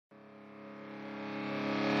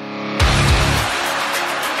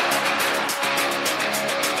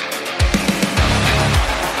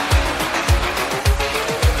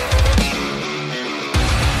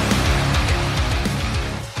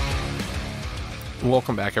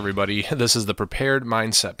Welcome back, everybody. This is the Prepared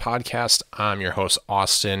Mindset Podcast. I'm your host,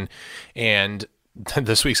 Austin, and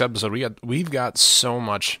this week's episode, we've got so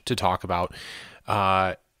much to talk about.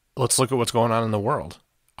 Let's look at what's going on in the world.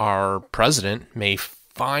 Our president may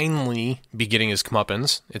finally be getting his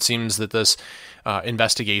comeuppance. It seems that this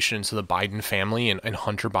investigation into the Biden family and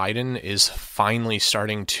Hunter Biden is finally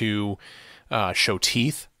starting to show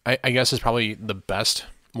teeth, I guess is probably the best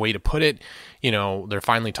way to put it. You know, they're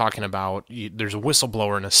finally talking about there's a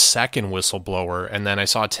whistleblower and a second whistleblower. And then I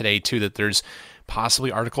saw today too that there's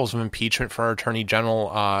possibly articles of impeachment for our attorney general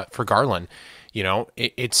for Garland. You know,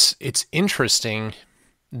 it's interesting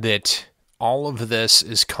that all of this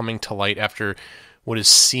is coming to light after what is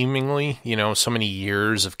seemingly, you know, so many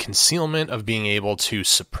years of concealment, of being able to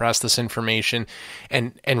suppress this information,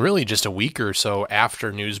 and really just a week or so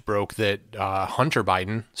after news broke that Hunter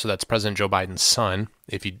Biden, so that's President Joe Biden's son,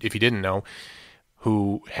 if you didn't know,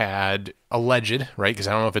 who had alleged, right? Because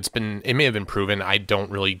I don't know if it may have been proven. I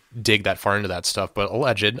don't really dig that far into that stuff, but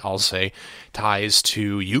alleged, I'll say, ties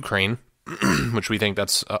to Ukraine. Which we think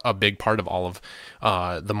that's a big part of all of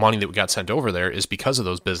the money that we got sent over there is because of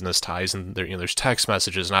those business ties. And there, there's text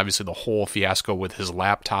messages and obviously the whole fiasco with his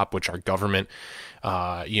laptop, which our government,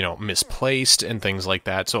 misplaced and things like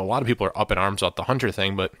that. So a lot of people are up in arms about the Hunter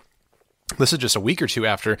thing, but this is just a week or two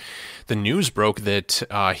after the news broke that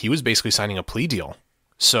he was basically signing a plea deal.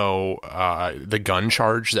 So the gun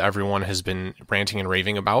charge that everyone has been ranting and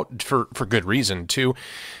raving about for good reason too.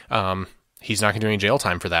 He's not going to do any jail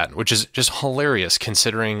time for that, which is just hilarious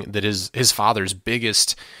considering that his father's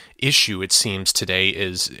biggest issue, it seems, today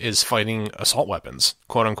is fighting assault weapons,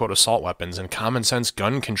 quote unquote assault weapons, and common sense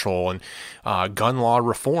gun control and gun law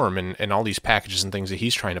reform and all these packages and things that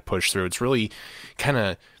he's trying to push through. It's really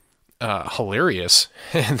kind of hilarious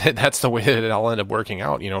that that's the way that it all ended up working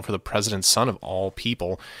out, for the president's son of all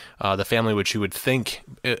people, the family which you would think,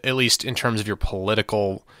 at least in terms of your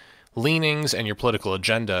political leanings and your political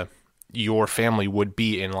agenda, your family would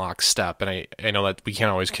be in lockstep. And I know that we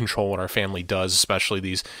can't always control what our family does, especially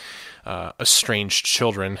these estranged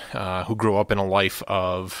children who grew up in a life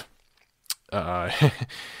of a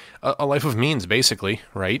life of means, basically,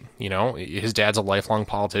 right? His dad's a lifelong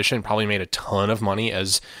politician, probably made a ton of money,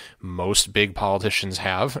 as most big politicians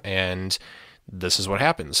have, and this is what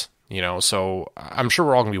happens. So I'm sure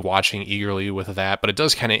we're all going to be watching eagerly with that, but it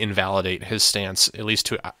does kind of invalidate his stance, at least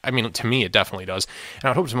to me, it definitely does. And I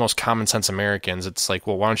would hope to most common sense Americans, it's like,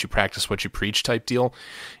 well, why don't you practice what you preach type deal?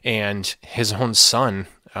 And his own son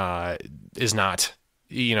is not,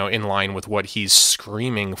 in line with what he's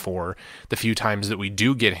screaming for the few times that we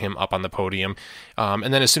do get him up on the podium.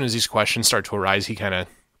 And then as soon as these questions start to arise, he kind of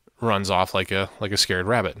runs off like a scared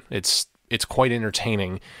rabbit. It's quite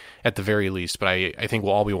entertaining at the very least, but I think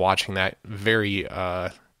we'll all be watching that very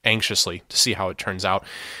anxiously to see how it turns out.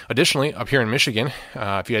 Additionally, up here in Michigan,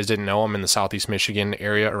 if you guys didn't know, I'm in the southeast Michigan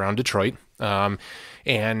area around Detroit,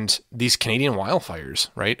 and these Canadian wildfires,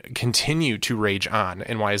 right, continue to rage on.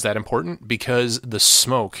 And why is that important? Because the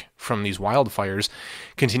smoke from these wildfires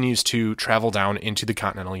continues to travel down into the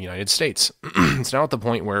continental United States. It's now at the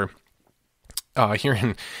point where here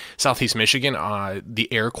in southeast Michigan, the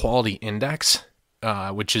air quality index,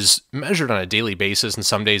 which is measured on a daily basis, and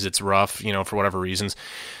some days it's rough, for whatever reasons.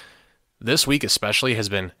 This week especially has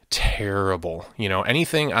been terrible.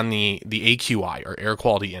 Anything on the AQI, or air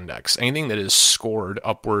quality index, anything that is scored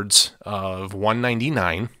upwards of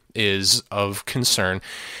 199 is of concern,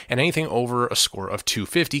 and anything over a score of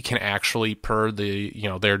 250 can actually, per the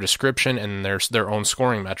their description and their own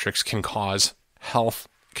scoring metrics, can cause health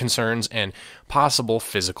concerns and possible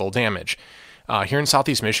physical damage. Here in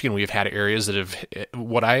southeast Michigan, we've had areas that have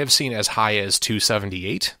what I have seen as high as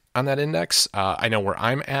 278 on that index. I know where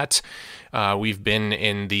I'm at. We've been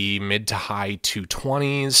in the mid to high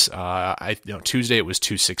 220s. Tuesday it was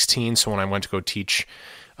 216. So when I went to go teach,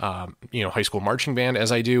 high school marching band,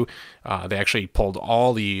 as I do, they actually pulled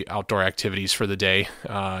all the outdoor activities for the day.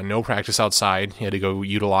 No practice outside. You had to go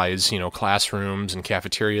utilize, classrooms and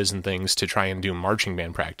cafeterias and things to try and do marching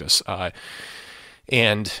band practice.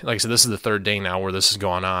 And like I said, this is the third day now where this has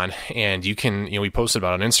gone on, and you can, we posted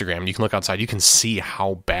about it on Instagram, you can look outside, you can see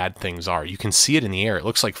how bad things are. You can see it in the air. It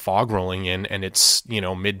looks like fog rolling in, and it's,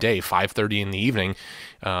 midday, 5:30 in the evening,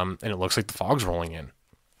 and it looks like the fog's rolling in.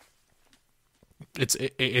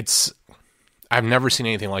 It's I've never seen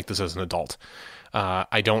anything like this as an adult.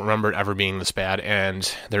 I don't remember it ever being this bad, and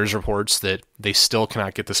there's reports that they still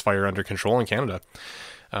cannot get this fire under control in Canada.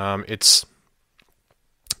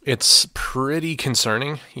 It's pretty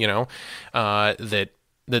concerning, that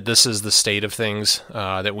this is the state of things,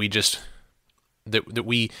 that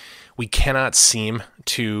we we cannot seem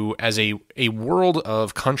to, as a world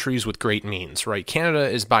of countries with great means, right? Canada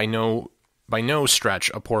is by no stretch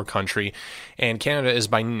a poor country, and Canada is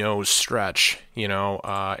by no stretch,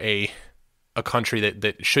 a country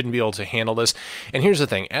that shouldn't be able to handle this. And here's the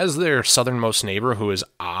thing, as their southernmost neighbor, who is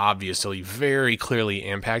obviously very clearly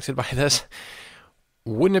impacted by this,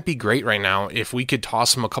 wouldn't it be great right now if we could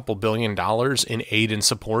toss them a couple $1 billion in aid and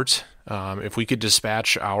support? If we could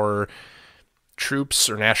dispatch our troops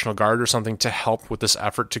or National Guard or something to help with this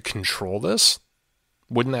effort to control this,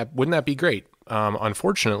 wouldn't that be great?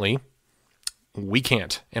 Unfortunately, we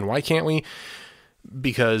can't. And why can't we?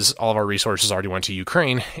 Because all of our resources already went to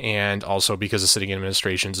Ukraine, and also because the sitting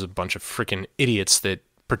administration is a bunch of freaking idiots that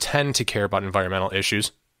pretend to care about environmental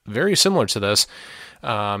issues, very similar to this.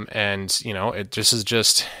 It just is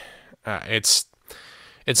just,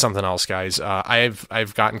 it's something else, guys.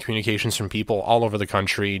 I've gotten communications from people all over the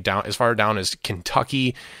country, down as far down as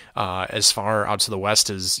Kentucky, as far out to the west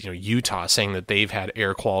as Utah, saying that they've had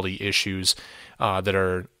air quality issues that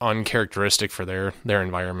are uncharacteristic for their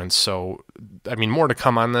environments. So, I mean, more to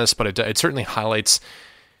come on this, but it certainly highlights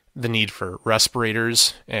the need for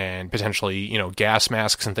respirators and potentially, gas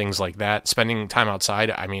masks and things like that. Spending time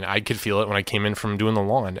outside, I mean, I could feel it when I came in from doing the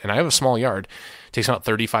lawn, and I have a small yard. It takes about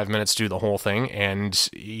 35 minutes to do the whole thing, and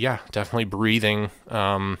yeah, definitely breathing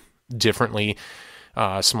differently.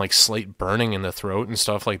 Some like slate burning in the throat and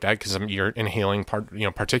stuff like that because you're inhaling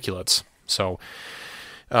particulates. So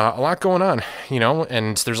a lot going on,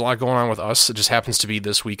 and there's a lot going on with us. It just happens to be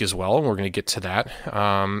this week as well, and we're going to get to that.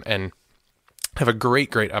 And have a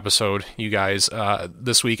great episode, you guys.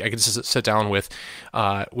 This week I could sit down with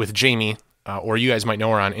Jayme, or you guys might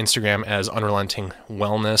know her on Instagram as Unrelenting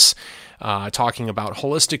Wellness, talking about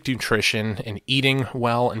holistic nutrition and eating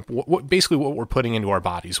well, and basically what we're putting into our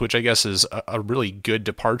bodies, which I guess is a really good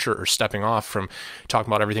departure or stepping off from talking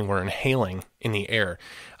about everything we're inhaling in the air.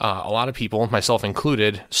 A lot of people, myself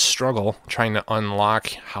included, struggle trying to unlock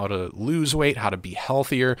how to lose weight, how to be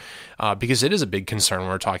healthier, because it is a big concern when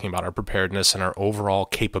we're talking about our preparedness and our overall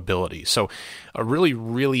capability. So a really,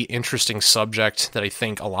 really interesting subject that I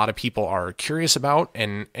think a lot of people are curious about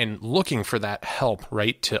and looking for that help,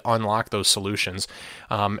 right, to unlock those solutions.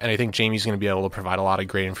 And I think Jayme's going to be able to provide a lot of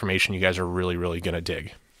great information you guys are really, really going to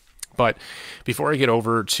dig. But before I get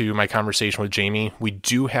over to my conversation with Jayme, we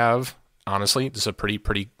do have, honestly, this is a pretty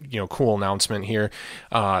cool announcement here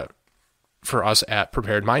for us at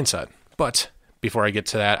Prepared Mindset. But before I get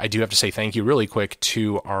to that, I do have to say thank you really quick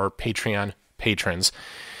to our Patreon patrons.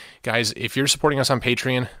 Guys, if you're supporting us on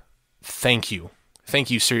Patreon, thank you. Thank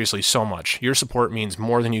you seriously so much. Your support means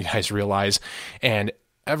more than you guys realize, and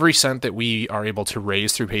every cent that we are able to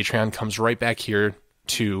raise through Patreon comes right back here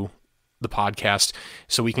to the podcast,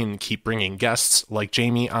 so we can keep bringing guests like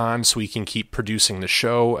Jayme on, so we can keep producing the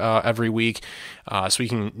show every week, so we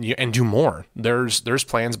can and do more. There's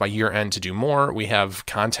plans by year end to do more. We have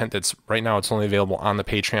content that's right now it's only available on the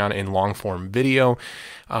Patreon in long form video.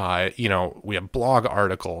 We have blog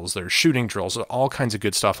articles, there's shooting drills, all kinds of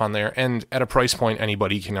good stuff on there, and at a price point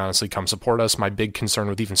anybody can honestly come support us. My big concern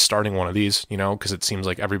with even starting one of these, because it seems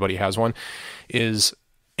like everybody has one, is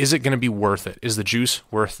it going to be worth it? Is the juice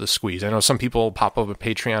worth the squeeze? I know some people pop up a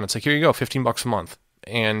Patreon. It's like, here you go, $15 a month.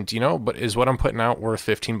 And, but is what I'm putting out worth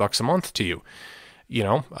 $15 a month to you?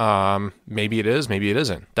 Maybe it is, maybe it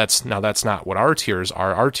isn't. That's not what our tiers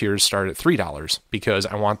are. Our tiers start at $3 because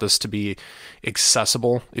I want this to be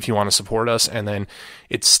accessible if you want to support us. And then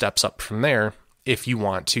it steps up from there if you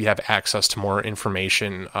want to have access to more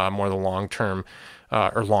information, more the long-term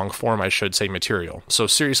or long form, I should say, material. So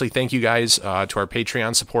seriously, thank you guys to our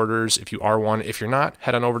Patreon supporters. If you are one, if you're not,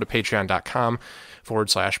 head on over to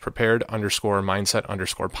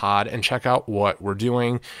patreon.com/prepared_mindset_pod and check out what we're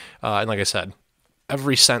doing. And like I said,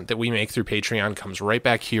 every cent that we make through Patreon comes right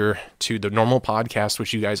back here to the normal podcast,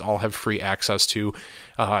 which you guys all have free access to.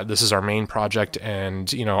 This is our main project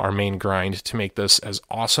and, our main grind to make this as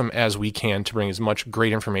awesome as we can to bring as much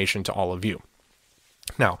great information to all of you.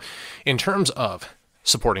 Now, in terms of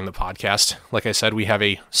supporting the podcast, like I said, we have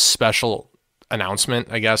a special announcement,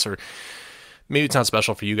 I guess, or maybe it's not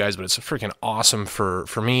special for you guys, but it's freaking awesome for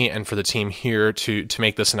me and for the team here to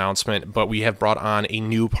make this announcement. But we have brought on a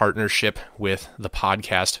new partnership with the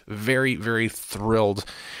podcast. Very, very thrilled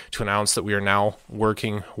to announce that we are now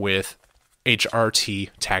working with HRT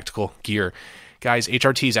Tactical Gear. Guys,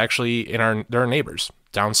 HRT is actually they're our neighbors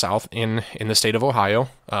down south in the state of Ohio.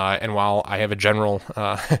 And while I have a general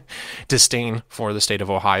disdain for the state of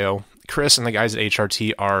Ohio, Chris and the guys at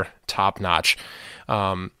HRT are top notch.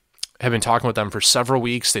 Have been talking with them for several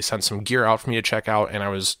weeks. They sent some gear out for me to check out, and I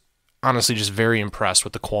was honestly just very impressed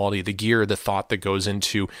with the quality of the gear, the thought that goes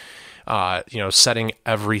into setting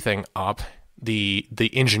everything up. The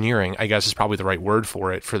engineering, I guess, is probably the right word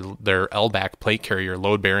for it, for their LBAC plate carrier,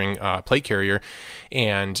 load bearing plate carrier.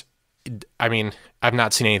 And I mean, I've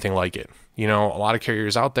not seen anything like it. A lot of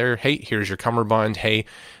carriers out there, hey, here's your cummerbund. Hey,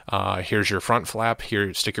 here's your front flap.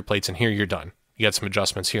 Here, stick your plates in here. You're done. You got some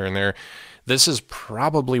adjustments here and there. This is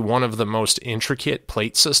probably one of the most intricate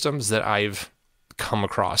plate systems that I've come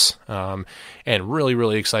across, and really,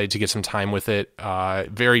 really excited to get some time with it.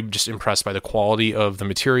 Very just impressed by the quality of the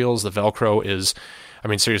materials. The Velcro is, I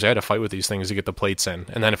mean, seriously, I had to fight with these things to get the plates in.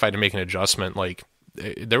 And then if I had to make an adjustment, like,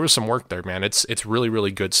 there was some work there, man. It's really,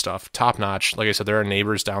 really good stuff. Top notch. Like I said, there are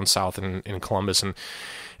neighbors down south in Columbus, and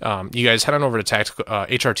you guys head on over to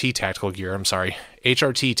HRT Tactical Gear. I'm sorry,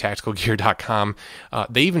 HRTtacticalgear.com.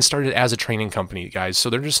 They even started as a training company, guys. So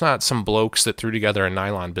they're just not some blokes that threw together a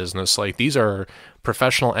nylon business. Like, these are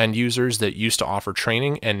professional end users that used to offer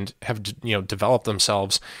training and have, developed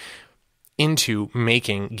themselves into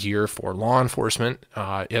making gear for law enforcement.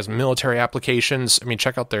 It has military applications. I mean,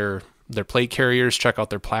 check out their plate carriers, check out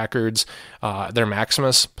their placards, their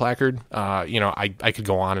Maximus placard. I could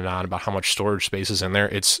go on and on about how much storage space is in there.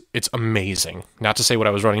 It's amazing. Not to say what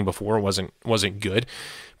I was running before wasn't good,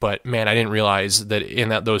 but man, I didn't realize that in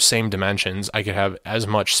those same dimensions, I could have as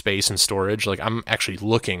much space and storage. Like, I'm actually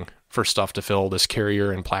looking for stuff to fill this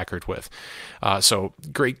carrier and placard with. So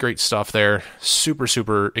great stuff there. Super,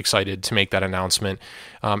 super excited to make that announcement,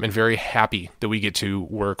 and very happy that we get to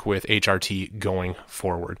work with HRT going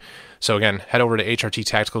forward. So again, head over to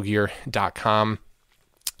HRTtacticalgear.com.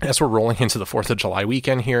 As we're rolling into the 4th of July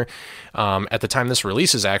weekend here, at the time this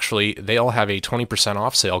releases, actually, they'll have a 20%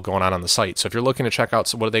 off sale going on the site. So if you're looking to check out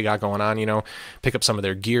what they got going on, pick up some of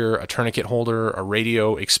their gear, a tourniquet holder, a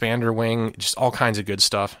radio expander wing, just all kinds of good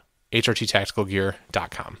stuff,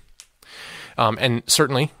 HRTtacticalgear.com. And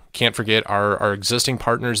certainly can't forget our existing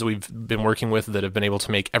partners that we've been working with that have been able to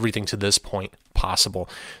make everything to this point possible.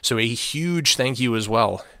 So a huge thank you as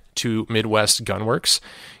well to Midwest Gunworks.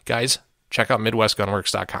 Guys, check out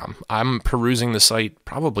MidwestGunworks.com. I'm perusing the site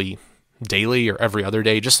probably daily or every other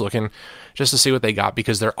day, just looking just to see what they got,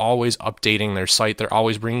 because they're always updating their site. They're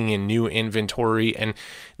always bringing in new inventory, and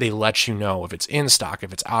they let you know if it's in stock,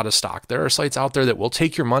 if it's out of stock. There are sites out there that will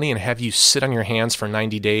take your money and have you sit on your hands for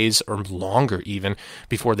 90 days or longer even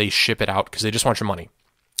before they ship it out, because they just want your money.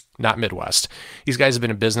 Not Midwest. These guys have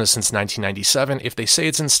been in business since 1997. If they say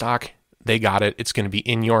it's in stock, they got it. It's going to be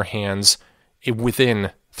in your hands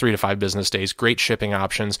within 3 to 5 business days. Great shipping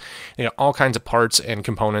options. All kinds of parts and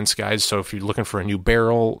components, guys. So if you're looking for a new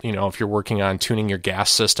barrel, if you're working on tuning your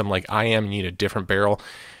gas system like I am, you need a different barrel,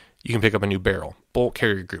 you can pick up a new barrel. Bolt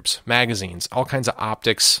carrier groups, magazines, all kinds of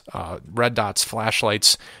optics, red dots,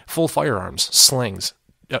 flashlights, full firearms, slings,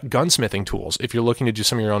 gunsmithing tools. If you're looking to do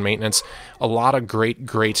some of your own maintenance, a lot of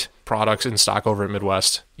great products in stock over at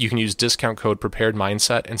Midwest. You can use discount code Prepared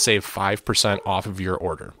Mindset and save 5% off of your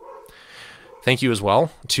order. Thank you as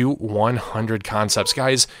well to 100 Concepts.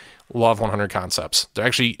 Guys, love 100 Concepts. They're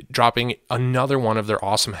actually dropping another one of their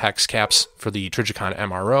awesome hex caps for the Trijicon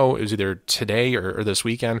MRO. It was either today or this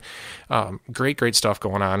weekend. Great stuff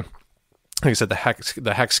going on. Like I said,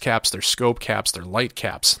 the hex caps, their scope caps, their light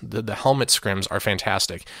caps, the helmet scrims are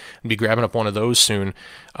fantastic. I'll be grabbing up one of those soon,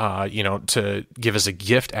 to give as a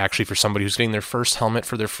gift, actually, for somebody who's getting their first helmet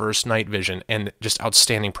for their first night vision. And just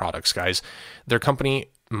outstanding products, guys. Their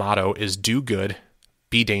company motto is do good,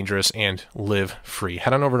 be dangerous, and live free.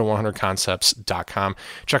 Head on over to 100concepts.com.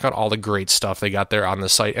 Check out all the great stuff they got there on the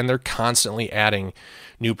site, and they're constantly adding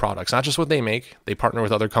new products. Not just what they make. They partner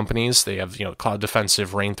with other companies. They have, Cloud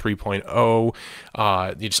Defensive, Rain 3.0,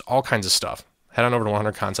 just all kinds of stuff. Head on over to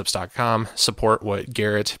 100concepts.com. Support what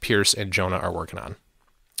Garrett, Pierce, and Jonah are working on.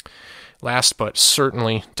 Last but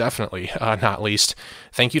certainly, definitely not least,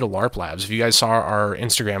 thank you to LARP Labs. If you guys saw our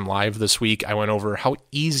Instagram live this week, I went over how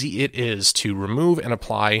easy it is to remove and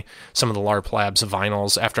apply some of the LARP Labs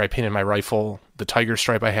vinyls. After I painted my rifle, the tiger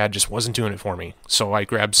stripe I had just wasn't doing it for me. So I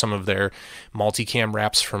grabbed some of their multicam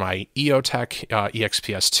wraps for my EOTech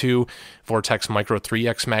EXPS2, Vortex Micro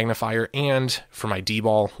 3X magnifier, and for my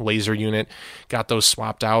D-ball laser unit. Got those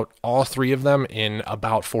swapped out, all 3 of them, in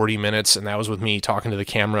about 40 minutes, and that was with me talking to the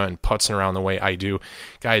camera and putzing around the way I do.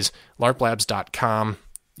 Guys, larplabs.com.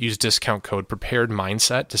 Use discount code Prepared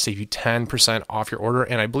Mindset to save you 10% off your order.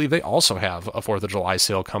 And I believe they also have a 4th of July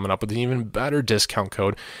sale coming up with an even better discount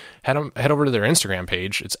code. Head over to their Instagram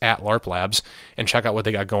page. It's at LARP Labs, and check out what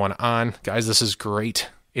they got going on. Guys, this is great.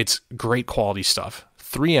 It's great quality stuff.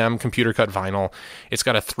 3M computer cut vinyl. It's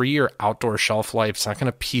got a 3-year outdoor shelf life. It's not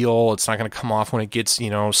going to peel. It's not going to come off when it gets,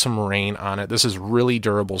 some rain on it. This is really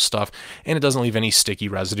durable stuff, and it doesn't leave any sticky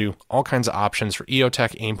residue. All kinds of options for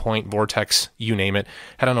EOTech, Aimpoint, Vortex, you name it.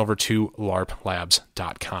 Head on over to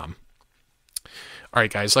larplabs.com. All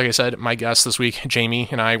right, guys, like I said, my guest this week, Jayme,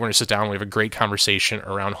 and I, we're going to sit down. We have a great conversation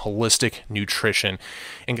around holistic nutrition.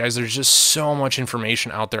 And guys, there's just so much information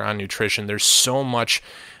out there on nutrition. There's so much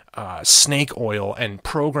snake oil and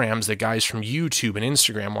programs that guys from YouTube and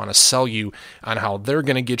Instagram want to sell you on how they're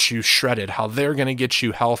going to get you shredded, how they're going to get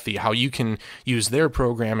you healthy, how you can use their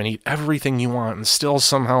program and eat everything you want and still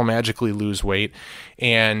somehow magically lose weight.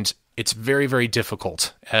 And it's very, very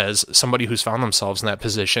difficult as somebody who's found themselves in that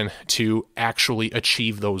position to actually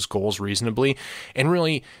achieve those goals reasonably and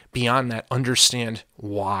really beyond that understand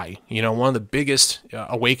why. One of the biggest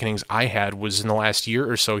awakenings I had was in the last year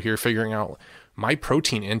or so here, figuring out my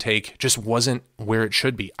protein intake just wasn't where it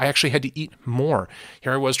should be. I actually had to eat more.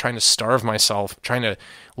 Here I was trying to starve myself, trying to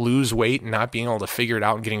lose weight and not being able to figure it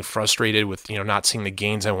out and getting frustrated with, not seeing the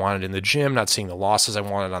gains I wanted in the gym, not seeing the losses I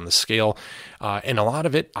wanted on the scale. And a lot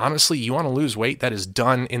of it, honestly, you want to lose weight, that is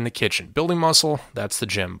done in the kitchen. Building muscle, that's the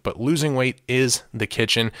gym, but losing weight is the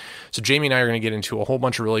kitchen. So Jayme and I are going to get into a whole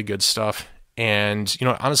bunch of really good stuff. And,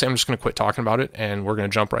 honestly, I'm just going to quit talking about it and we're going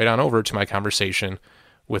to jump right on over to my conversation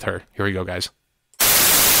with her. Here we go, guys.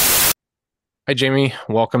 Hi, Jayme.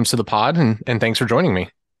 Welcome to the pod, and thanks for joining me.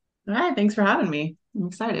 All right, thanks for having me. I'm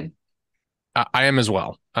excited. I am as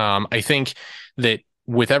well. I think that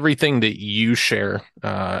with everything that you share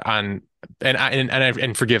and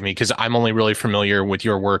forgive me because I'm only really familiar with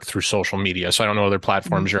your work through social media, so I don't know other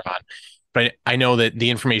platforms you're on. But I know that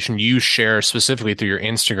the information you share specifically through your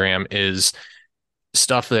Instagram is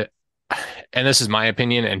stuff that, and this is my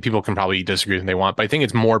opinion, and people can probably disagree if they want, but I think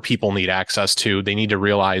it's more people need access to. They need to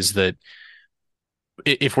realize that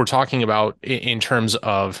if we're talking about in terms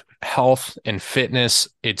of health and fitness,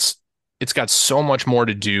 it's got so much more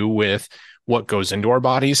to do with what goes into our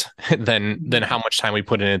bodies than how much time we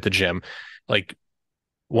put in at the gym. Like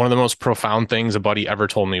one of the most profound things a buddy ever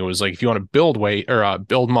told me was like, if you want to build weight or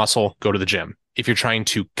build muscle, go to the gym. If you're trying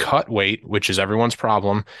to cut weight, which is everyone's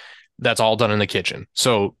problem, that's all done in the kitchen.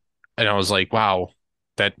 So, and I was like, wow,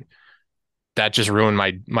 that just ruined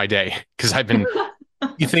my day because I've been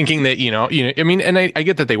you thinking that, I mean, and I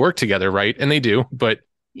get that they work together, right? And they do, but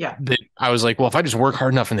Yeah. I was like, well, if I just work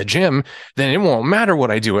hard enough in the gym, then it won't matter what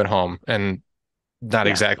I do at home. And not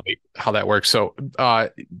Yeah. exactly how that works. So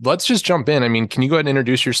let's just jump in. I mean, can you go ahead and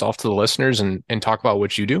introduce yourself to the listeners and talk about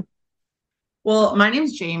what you do? Well, my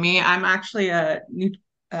name's Jayme. I'm actually a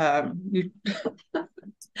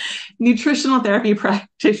nutritional therapy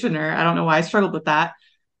practitioner. I don't know why I struggled with that.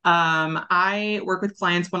 I work with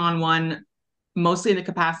clients one-on-one, mostly in the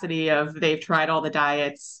capacity of they've tried all the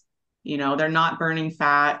diets. They're not burning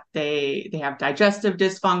fat. They have digestive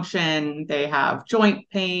dysfunction. They have joint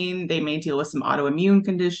pain. They may deal with some autoimmune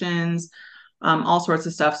conditions, all sorts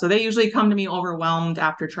of stuff. So they usually come to me overwhelmed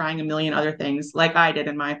after trying a million other things, like I did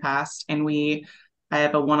in my past. And I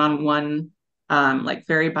have a one-on-one, like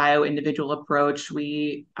very bio-individual approach.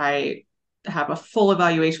 I have a full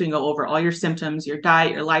evaluation. We go over all your symptoms, your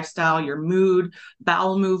diet, your lifestyle, your mood,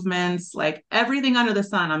 bowel movements, like everything under the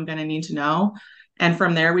sun I'm going to need to know. And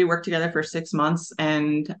from there, we work together for 6 months,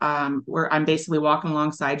 and I'm basically walking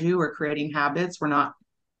alongside you. We're creating habits. We're not,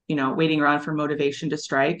 waiting around for motivation to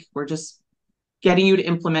strike. We're just getting you to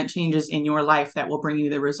implement changes in your life that will bring you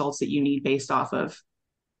the results that you need based off of,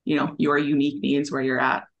 your unique needs where you're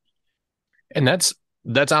at. And that's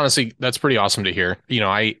honestly, that's pretty awesome to hear.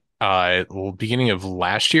 Beginning of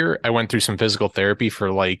last year, I went through some physical therapy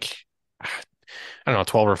for like, I don't know,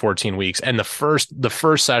 12 or 14 weeks. And the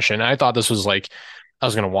first session, I thought this was like, I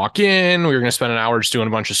was going to walk in, we were going to spend an hour just doing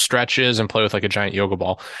a bunch of stretches and play with like a giant yoga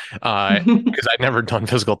ball. Because I'd never done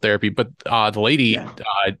physical therapy, but the lady, Yeah.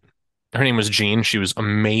 her name was Jean. She was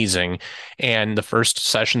amazing. And the first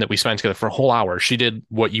session that we spent together for a whole hour, she did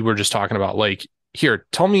what you were just talking about. Like, here,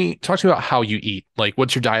 talk to me about how you eat. Like,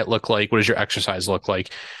 what's your diet look like? What does your exercise look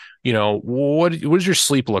like? What does your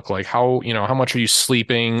sleep look like? How much are you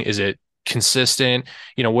sleeping? Is it consistent?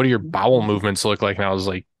 What do your bowel movements look like? And I was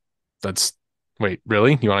like, wait,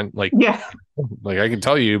 really? You want to Yeah. like I can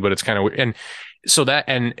tell you, but it's kind of weird. And so that,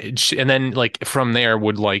 and then like from there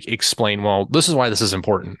would like explain, well, this is why this is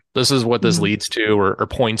important. This is what this Mhm. leads to or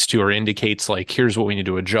points to or indicates like, here's what we need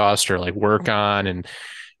to adjust or like work on.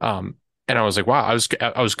 Um, and I was like, wow, I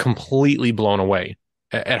was completely blown away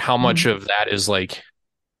at how much Mhm. of that is like,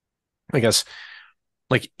 I guess,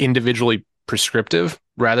 like individually prescriptive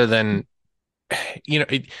rather than, you know,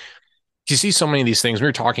 you see so many of these things. We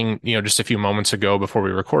were talking, just a few moments ago before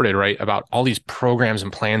we recorded, right, about all these programs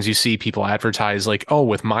and plans you see people advertise like, oh,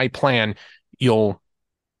 with my plan, you'll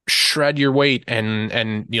shred your weight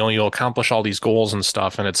and you'll accomplish all these goals and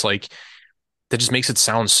stuff. And it's like that just makes it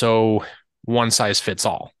sound so one size fits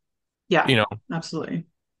all, Yeah, you know. absolutely.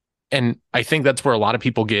 And I think that's where a lot of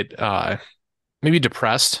people get maybe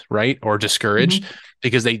depressed, right? Or discouraged Hmm.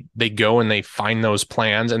 because they go and they find those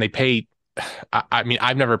plans and they pay. I mean,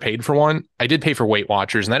 I've never paid for one. I did pay for Weight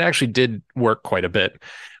Watchers, and that actually did work quite a bit.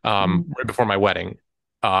 Hmm. Right before my wedding,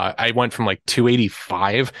 I went from like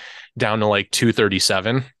 285 down to like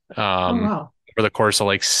 237 Oh, um, wow. over the course of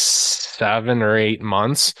like 7 or 8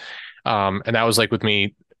 months. And that was like with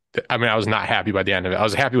me. I mean, I was not happy by the end of it. I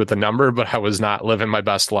was happy with the number, but I was not living my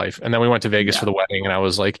best life. And then we went to Vegas for Yeah. the wedding, and I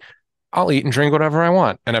was like, I'll eat and drink whatever I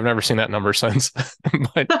want. And I've never seen that number since.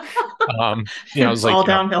 But I was It's like, all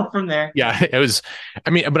downhill from there. yeah, it was, I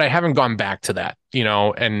mean, but I haven't gone back to that,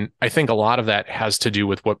 and I think a lot of that has to do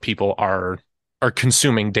with what people are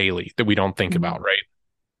consuming daily that we don't think Hmm. about, right?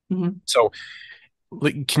 Hmm. So,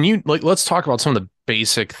 like, can you like let's talk about some of the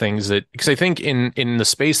basic things that because I think in the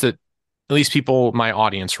space that at least people, my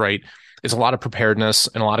audience, right, is a lot of preparedness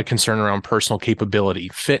and a lot of concern around personal capability,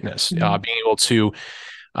 fitness, Hmm. being able to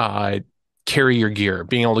uh, carry your gear,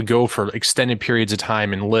 being able to go for extended periods of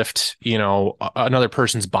time and lift, another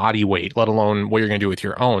person's body weight, let alone what you're going to do with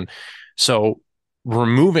your own. So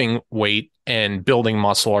removing weight and building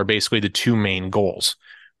muscle are basically the two main goals.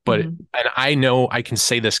 But Hmm. and I know I can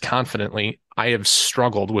say this confidently, I have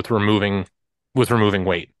struggled with removing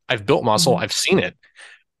weight. I've built muscle, Hmm. I've seen it,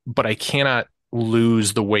 but I cannot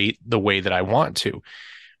lose the weight the way that I want to.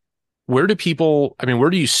 I mean, where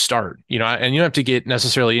do you start? And you don't have to get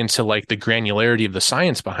necessarily into like the granularity of the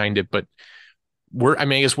science behind it, but I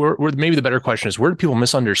mean, I guess where maybe the better question is, where do people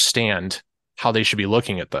misunderstand how they should be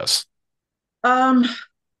looking at this? Um,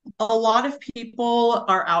 a lot of people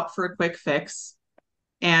are out for a quick fix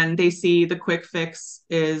and they see the quick fix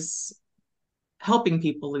is helping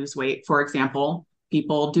people lose weight. For example,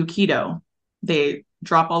 people do keto. They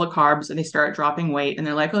drop all the carbs and they start dropping weight and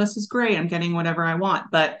they're like, oh, this is great. I'm getting whatever I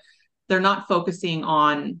want. But they're not focusing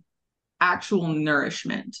on actual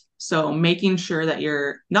nourishment. So making sure that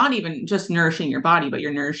you're not even just nourishing your body, but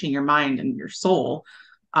you're nourishing your mind and your soul.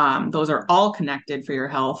 Those are all connected for your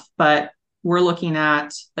health. But we're looking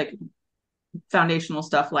at like foundational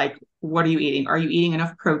stuff like what are you eating? Are you eating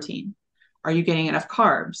enough protein? Are you getting enough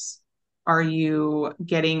carbs? Are you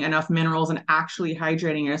getting enough minerals and actually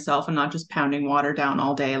hydrating yourself and not just pounding water down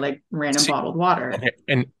all day like random See, bottled water? okay,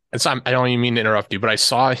 and I don't even mean to interrupt you, but I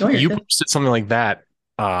saw Oh, you're you good. posted something like that.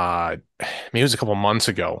 Maybe it was a couple months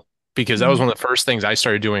ago because that was Mm-hmm. one of the first things I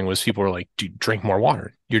started doing was people were like, "Dude, drink more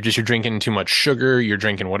water. You're drinking too much sugar. You're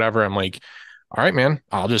drinking whatever." I'm like, "All right, man.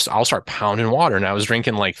 I'll start pounding water." And I was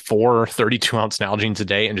drinking like 4 32-ounce Nalgene's a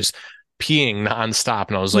day and just peeing nonstop.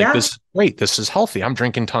 And I was like, Yeah. "This is great. This is healthy. I'm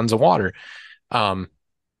drinking tons of water." Um,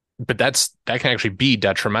 but that can actually be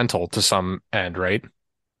detrimental to some end, right?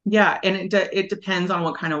 Yeah, and it depends on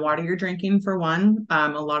what kind of water you're drinking for one. A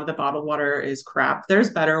lot of the bottled water is crap. There's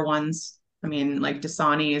better ones. I mean, like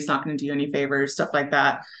Dasani is not going to do you any favors, stuff like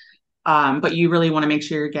that. But you really want to make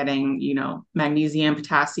sure you're getting, magnesium,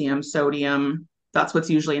 potassium, sodium. That's what's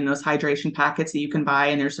usually in those hydration packets that you can buy,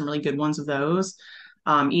 and there's some really good ones of those.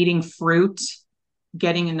 Eating fruit,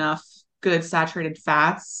 getting enough good saturated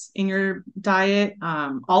fats in your diet,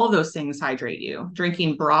 all of those things hydrate you.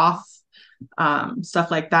 Drinking broth, stuff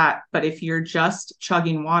like that. But if you're just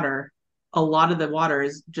chugging water, a lot of the water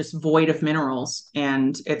is just void of minerals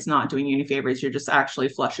and it's not doing you any favors. You're just actually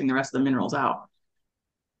flushing the rest of the minerals out.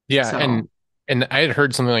 Yeah, So, and I had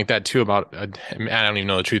heard something like that too about I mean, I don't even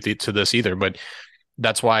know the truth to this either, but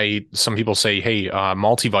that's why some people say, hey,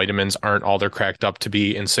 multivitamins aren't all they're cracked up to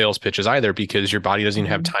be in sales pitches either, because your body doesn't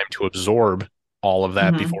even have mm-hmm. time to absorb all of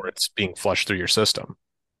that Mm-hmm. before it's being flushed through your system.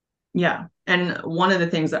 Yeah. And one of the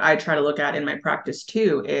things that I try to look at in my practice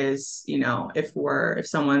too is, if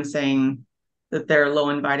someone's saying that they're low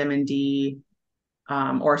in vitamin D,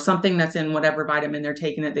 or something that's in whatever vitamin they're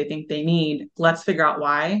taking that they think they need, let's figure out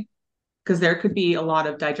why. Because there could be a lot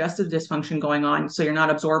of digestive dysfunction going on. So you're not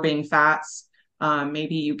absorbing fats.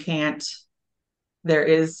 Maybe you can't, there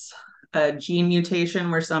is a gene mutation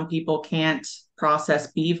where some people can't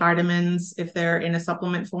process B vitamins if they're in a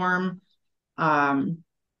supplement form. Um,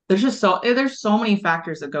 there's so many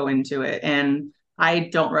factors that go into it. And I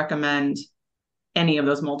don't recommend any of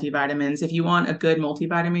those multivitamins. If you want a good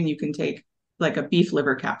multivitamin, you can take like a beef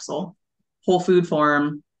liver capsule, whole food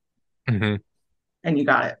form, Hmm. and you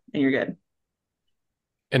got it and you're good.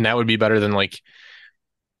 And that would be better than like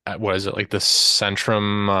what is it, like the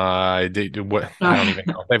Centrum? What, I don't Uh, even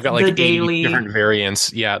know. They've got the like 80 daily, different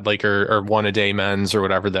variants. Yeah, like or one a day men's or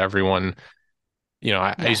whatever that everyone.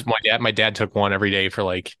 I yeah. used my dad took one every day for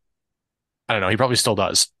like I don't know. He probably still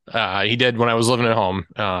does. He did when I was living at home,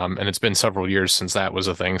 and it's been several years since that was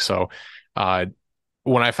a thing. So, uh,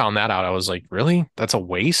 when I found that out, I was like, really? That's a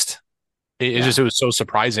waste. Yeah. It was so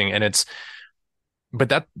surprising, and but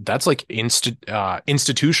that's like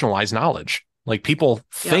institutionalized knowledge. Like people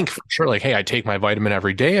Yep. think for sure, like, hey, I take my vitamin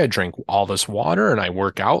every day, I drink all this water, and I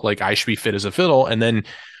work out. Like I should be fit as a fiddle. And then,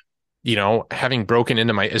 having broken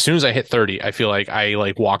into as soon as I hit 30, I feel like I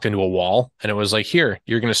like walked into a wall, and it was like, here,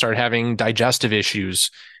 you're going to start having digestive issues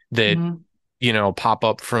that Hmm. pop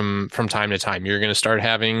up from time to time. You're going to start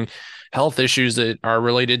having health issues that are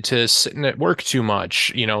related to sitting at work too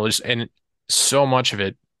much, and so much of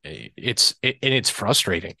it, and it's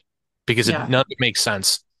frustrating because Yeah. none of it makes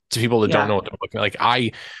sense to people that don't Yeah. know what they're looking at. Like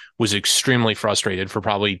I was extremely frustrated for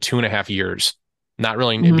probably 2.5 years, not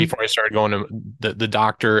really Hmm. before I started going to the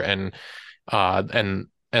doctor and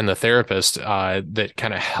the therapist that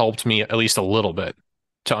kind of helped me at least a little bit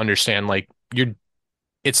to understand like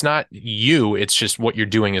it's not you, it's just what you're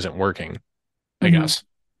doing isn't working, I Hmm. guess.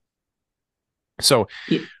 So,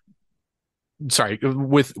 Yeah. sorry,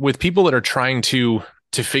 with people that are trying to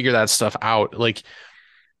figure that stuff out, like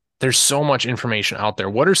there's so much information out there.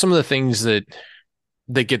 What are some of the things that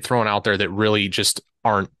get thrown out there that really just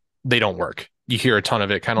aren't they don't work? You hear a ton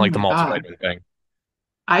of it, kind of Oh like the my God. multivitamin thing.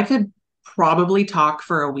 I could probably talk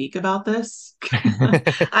for a week about this.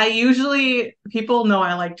 People know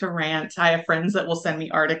I like to rant. I have friends that will send me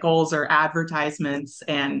articles or advertisements,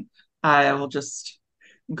 and I will just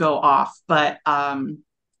go off. But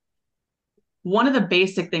one of the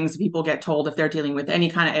basic things people get told if they're dealing with any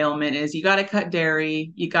kind of ailment is you got to cut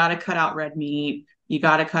dairy, you got to cut out red meat, you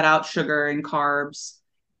got to cut out sugar and carbs,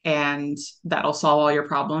 and that'll solve all your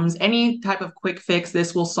problems. Any type of quick fix,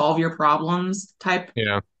 this will solve your problems type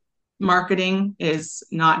Yeah, marketing is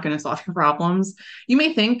not going to solve your problems. You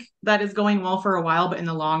may think that is going well for a while, but in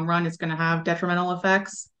the long run, it's going to have detrimental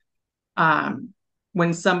effects. Um,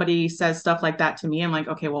 when somebody says stuff like that to me, I'm like,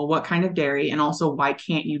 okay, well, what kind of dairy? And also, why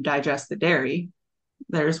can't you digest the dairy?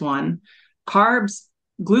 There's one. Carbs,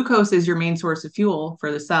 glucose is your main source of fuel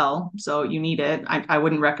for the cell. So you need it. I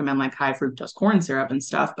wouldn't recommend like high fructose corn syrup and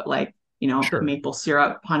stuff, but like, sure. maple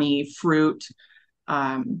syrup, honey, fruit,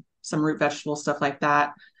 some root vegetable stuff like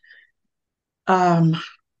that. Oh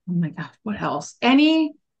my God, what else?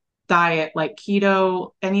 Any diet like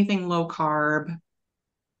keto, anything low carb,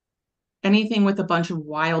 anything with a bunch of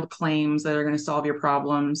wild claims that are going to solve your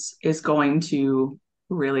problems is going to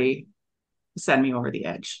really send me over the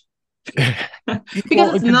edge because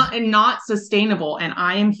Well, it's because not sustainable. And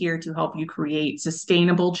I am here to help you create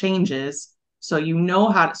sustainable changes so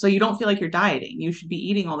so you don't feel like you're dieting. You should be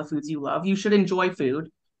eating all the foods you love. You should enjoy food,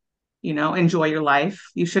 enjoy your life.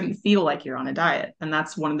 You shouldn't feel like you're on a diet. And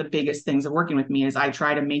that's one of the biggest things of working with me is I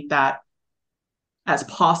try to make that as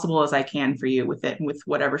possible as I can for you with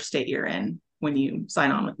whatever state you're in when you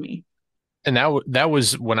sign on with me. and that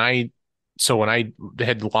was when I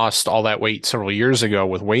had lost all that weight several years ago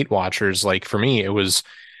with Weight Watchers. Like for me, it was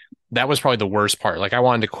that was probably the worst part. Like I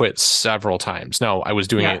wanted to quit several times. No, I was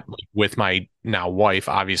doing Yeah. it like, with my now wife,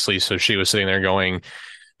 obviously. So she was sitting there going,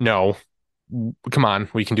 "No, come on,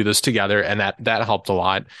 we can do this together," and that helped a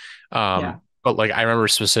lot. Yeah. But like I remember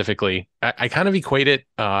specifically, I kind of equate it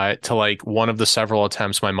to like one of the several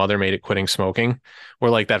attempts my mother made at quitting smoking,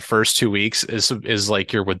 where like that first 2 weeks is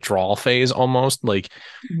like your withdrawal phase almost. Like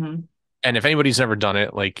Hmm. and if anybody's never done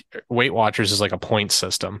it, like Weight Watchers is like a point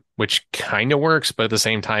system, which kind of works, but at the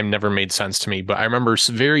same time never made sense to me. But I remember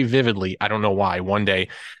very vividly, I don't know why, one day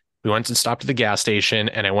we went and stopped at the gas station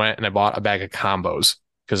and I went and I bought a bag of combos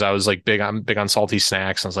because I was like big on salty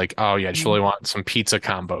snacks. I was like, oh yeah, I just really want some pizza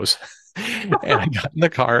combos. And I got in the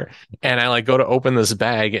car and I like go to open this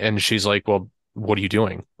bag and she's like, well, what are you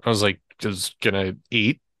doing? I was like, just gonna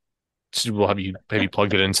eat. She said, well, have you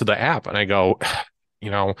plugged it into the app? And I go,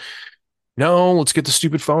 you know, no, let's get the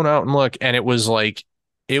stupid phone out and look. And it was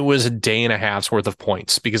a day and a half's worth of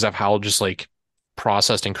points because of how just like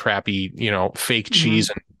processed and crappy, fake cheese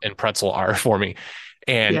Hmm. and pretzel are for me.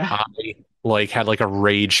 And Yeah. I like had like a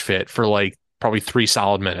rage fit for like probably 3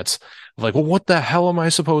 solid minutes. Like, well, what the hell am I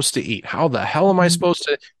supposed to eat? How the hell am I Hmm. supposed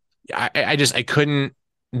to? I couldn't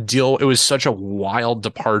deal. It was such a wild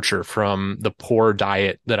departure from the poor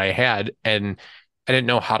diet that I had. And I didn't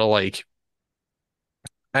know how to like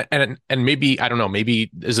and maybe I don't know, maybe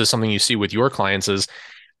is this something you see with your clients is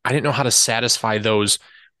I didn't know how to satisfy those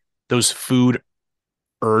food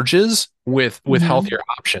urges with Hmm. healthier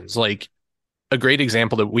options. Like a great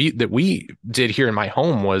example that we did here in my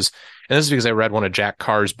home was, and this is because I read one of Jack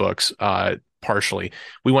Carr's books, partially.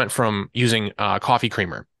 We went from using coffee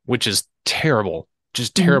creamer, which is terrible,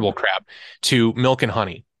 just Mhm. terrible crap, to milk and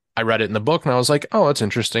honey. I read it in the book and I was like, oh, that's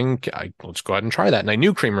interesting. Let's go ahead and try that. And I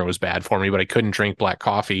knew creamer was bad for me, but I couldn't drink black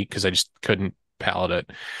coffee because I just couldn't palate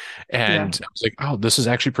it. Yeah. And I was like, oh, this is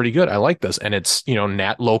actually pretty good. I like this. And it's,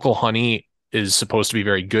 nat local honey is supposed to be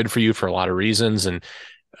very good for you for a lot of reasons. And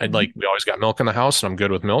I'd Mhm. like, we always got milk in the house and I'm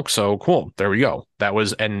good with milk. So cool. There we go.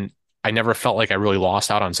 And I never felt like I really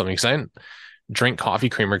lost out on something because I didn't drink coffee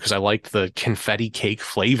creamer because I liked the confetti cake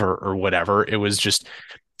flavor or whatever. It was just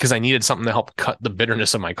because I needed something to help cut the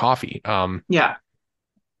bitterness of my coffee. Yeah.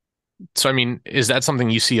 So I mean, is that something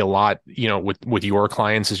you see a lot, with your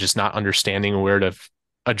clients, is just not understanding where to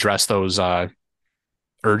address those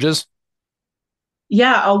urges?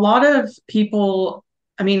 Yeah, a lot of people,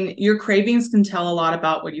 I mean, your cravings can tell a lot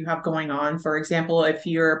about what you have going on. For example, if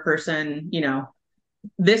you're a person,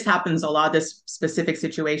 this happens a lot, this specific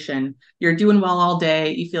situation. You're doing well all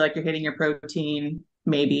day, you feel like you're hitting your protein,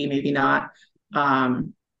 maybe, maybe not.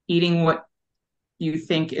 Eating what you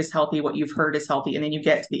think is healthy, what you've heard is healthy, and then you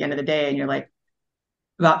get to the end of the day and you're like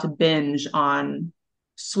about to binge on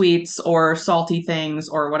sweets or salty things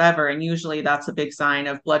or whatever. And usually that's a big sign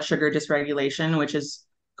of blood sugar dysregulation, which is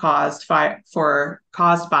caused by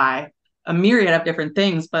a myriad of different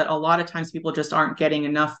things. But a lot of times people just aren't getting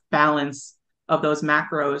enough balance of those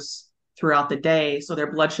macros throughout the day. So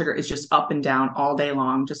their blood sugar is just up and down all day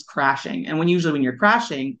long, just crashing. And when you're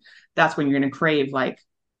crashing, that's when you're going to crave like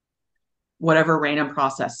whatever random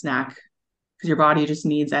processed snack because your body just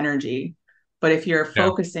needs energy. But if you're Yeah.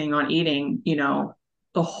 focusing on eating,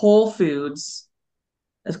 the whole foods,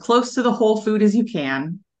 as close to the whole food as you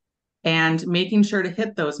can, and making sure to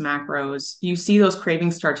hit those macros, you see those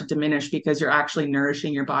cravings start to diminish because you're actually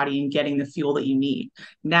nourishing your body and getting the fuel that you need.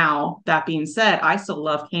 Now, that being said, I still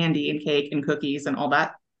love candy and cake and cookies and all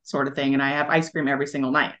that sort of thing. And I have ice cream every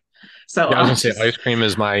single night. So Yeah, I was gonna say just ice cream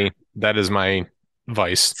is my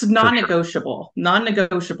vice it's for sure.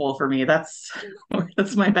 non-negotiable for me. That's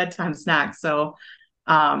my bedtime snack. So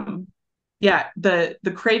um yeah, the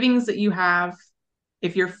cravings that you have,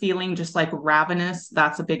 if you're feeling just like ravenous,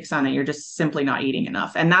 that's a big sign that you're just simply not eating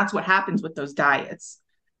enough. And that's what happens with those diets.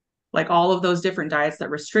 Like all of those different diets that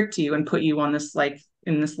restrict you and put you on this like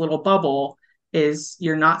in this little bubble is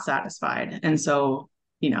you're not satisfied. And so,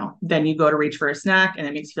 then you go to reach for a snack and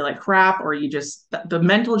it makes you feel like crap, or you just the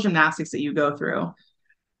mental gymnastics that you go through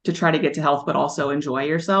to try to get to health but also enjoy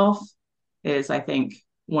yourself is, I think,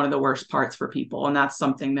 one of the worst parts for people. And that's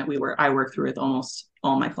something that I work through with almost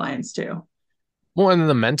all my clients too. Well, and then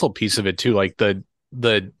the mental piece of it too, like the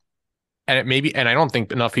and it maybe, and I don't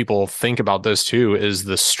think enough people think about this too, is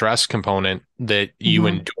the stress component that you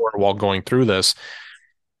Mm-hmm. endure while going through this.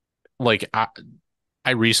 Like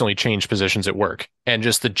I recently changed positions at work, and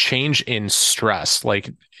just the change in stress, like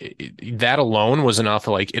that alone was enough.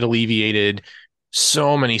 Like it alleviated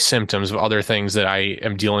so many symptoms of other things that I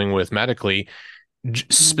am dealing with medically.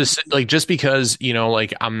 Specific, like just because,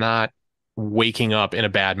 like I'm not waking up in a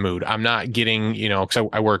bad mood. I'm not getting, because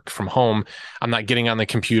I work from home, I'm not getting on the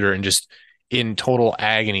computer and just in total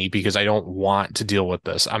agony because I don't want to deal with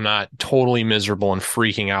this. I'm not totally miserable and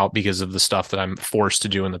freaking out because of the stuff that I'm forced to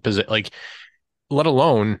do in the position. Like, let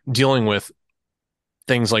alone dealing with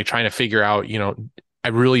things like trying to figure out, I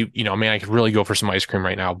really, man, I could really go for some ice cream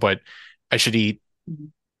right now, but I should eat,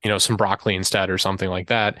 some broccoli instead or something like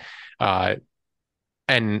that. Uh,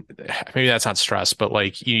 and maybe that's not stress, but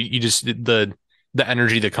like you just the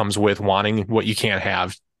energy that comes with wanting what you can't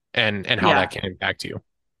have and how that Yeah. can impact you.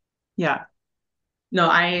 Yeah. No,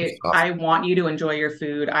 It's I tough. I want you to enjoy your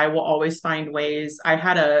food. I will always find ways. I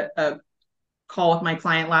had a call with my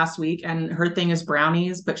client last week and her thing is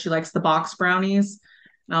brownies, but she likes the box brownies.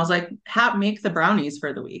 And I was like, make the brownies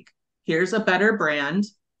for the week. Here's a better brand.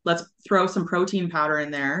 Let's throw some protein powder in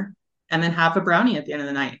there and then have a brownie at the end of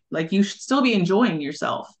the night. Like you should still be enjoying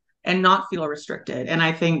yourself and not feel restricted. And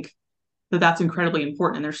I think that that's incredibly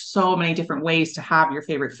important. And there's so many different ways to have your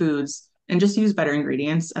favorite foods and just use better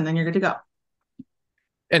ingredients and then you're good to go.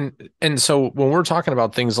 And so when we're talking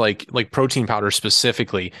about things like protein powder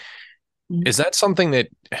specifically, Mhm. is that something that,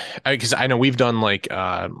 because I know we've done like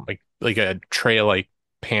a tray of like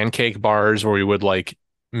pancake bars where we would like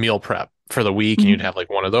meal prep for the week and you'd Mhm. have like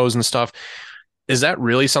one of those and stuff. Is that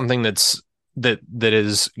really something that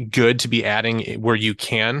is good to be adding where you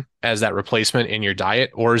can as that replacement in your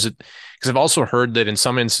diet? Or is it, because I've also heard that in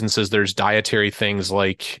some instances there's dietary things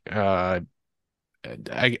like I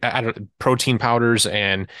don't protein powders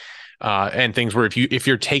and things where if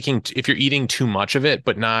you're eating too much of it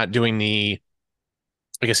but not doing the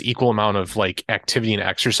I guess, equal amount of like activity and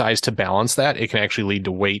exercise to balance that, it can actually lead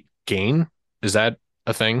to weight gain. Is that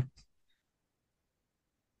a thing?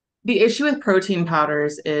 The issue with protein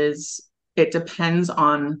powders is it depends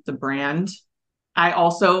on the brand. I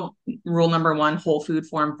also, rule number one, whole food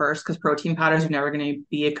form first, because protein powders are never going to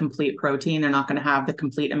be a complete protein. They're not going to have the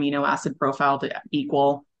complete amino acid profile to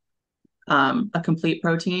equal a complete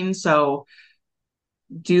protein. So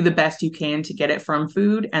do the best you can to get it from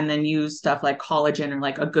food, and then use stuff like collagen or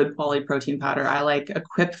like a good quality protein powder. I like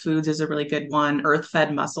Equip Foods is a really good one. Earth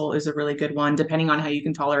Fed Muscle is a really good one, depending on how you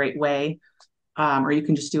can tolerate whey. Or you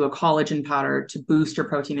can just do a collagen powder to boost your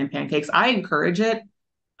protein in pancakes. I encourage it,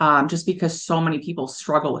 just because so many people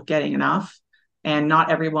struggle with getting enough. And not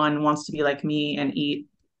everyone wants to be like me and eat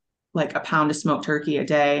like a pound of smoked turkey a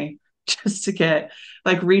day just to get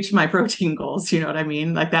like reach my protein goals. You know what I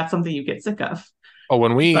mean? Like that's something you get sick of. Oh,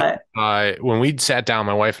 But when we sat down,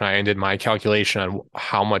 my wife and I, and did my calculation on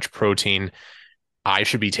how much protein I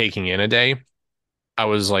should be taking in a day, I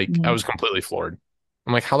was completely floored.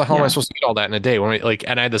 I'm like, how the hell am I yeah. supposed to eat all that in a day? When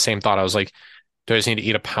and I had the same thought. I was like, do I just need to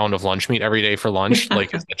eat a pound of lunch meat every day for lunch?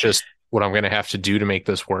 Like, is that just what I'm going to have to do to make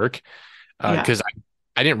this work? Yeah. Because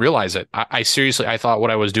I didn't realize it. I seriously, I thought what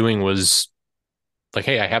I was doing was like,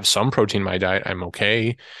 hey, I have some protein in my diet. I'm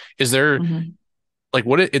okay. Is there Mhm. like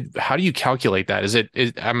how do you calculate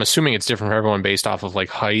that? I'm assuming it's different for everyone based off of like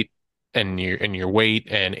height and your weight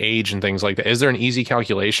and age and things like that. Is there an easy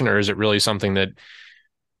calculation, or is it really something that,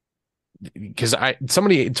 because I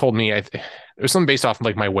somebody told me it was something based off of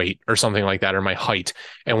like my weight or something like that, or my height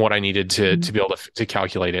and what I needed to Mhm. be able to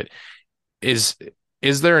calculate it. Is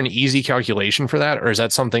is there an easy calculation for that, or is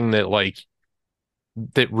that something that like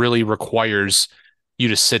that really requires you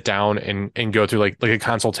to sit down and go through like a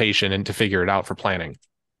consultation and to figure it out for planning?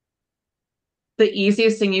 The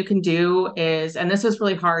easiest thing you can do is, and this is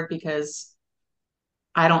really hard because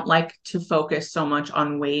I don't like to focus so much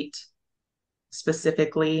on weight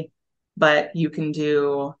specifically, but you can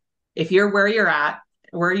do, if you're where you're at,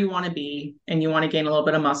 where you want to be, and you want to gain a little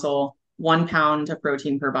bit of muscle, 1 pound of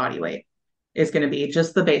protein per body weight is going to be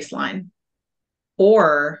just the baseline,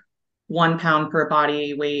 or 1 pound per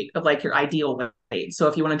body weight of like your ideal weight. So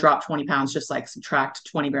if you want to drop 20 pounds, just like subtract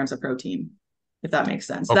 20 grams of protein, if that makes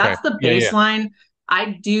sense. Okay. That's the Yeah, yeah. baseline.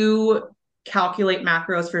 I do calculate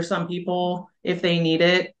macros for some people if they need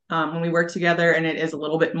it, when we work together, and it is a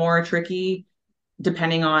little bit more tricky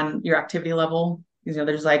depending on your activity level. You know,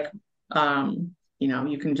 there's like,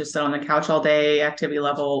 you can just sit on the couch all day activity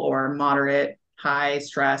level, or moderate, high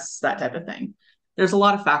stress, that type of thing. There's a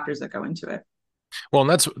lot of factors that go into it. Well, and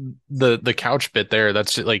that's the couch bit there.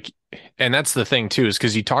 That's like, and that's the thing too, is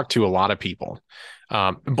because you talk to a lot of people.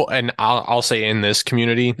 And I'll say in this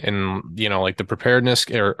community, and like the preparedness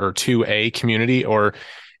or 2A community, or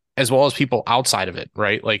as well as people outside of it,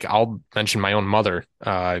 right? Like I'll mention my own mother.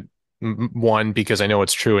 One, because I know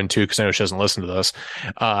it's true, and two, because I know she doesn't listen to this.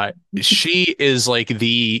 She is like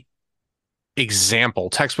the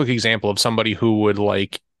textbook example of somebody who would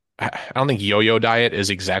like, I don't think yo-yo diet is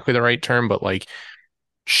exactly the right term, but like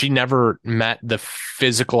she never met the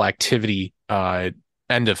physical activity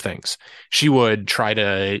end of things. She would try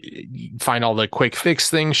to find all the quick fix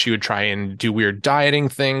things. She would try and do weird dieting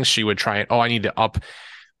things. She would try and, oh, I need to up,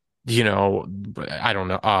 you know, I don't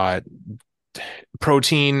know,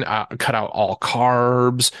 protein, cut out all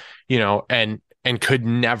carbs, and could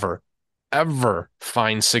never, ever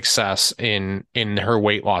find success in her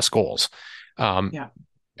weight loss goals. Um, Yeah.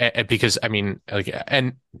 because I mean, like,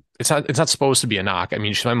 and it's not supposed to be a knock. I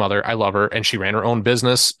mean, she's my mother. I love her, and she ran her own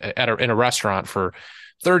business in a restaurant for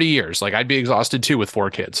 30 years. Like, I'd be exhausted too with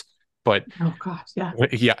 4 kids. But Oh God. Yeah.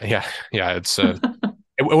 yeah, yeah, yeah.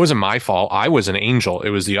 It wasn't my fault. I was an angel.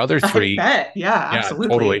 It was the other I three. bet. Yeah, Yeah,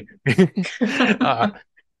 totally. absolutely. uh,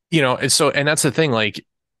 and that's the thing. Like,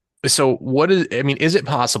 so I mean, is it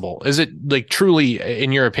possible? Is it like truly,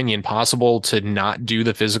 in your opinion, possible to not do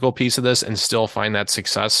the physical piece of this and still find that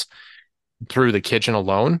success through the kitchen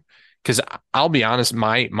alone? Because I'll be honest,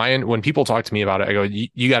 when people talk to me about it, I go,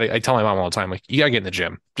 you got to. I tell my mom all the time, like, you got to get in the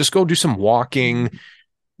gym. Just go do some walking,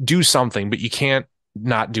 do something, but you can't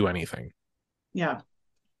not do anything. Yeah.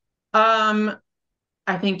 Um,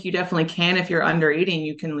 I think you definitely can. If you're under eating,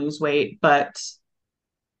 you can lose weight, but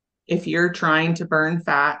if you're trying to burn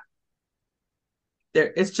fat,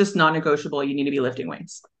 it's just non-negotiable. You need to be lifting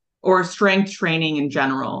weights or strength training in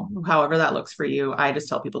general, however that looks for you. I just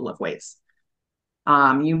tell people to lift weights.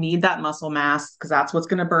 You need that muscle mass because that's what's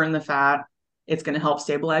going to burn the fat. It's going to help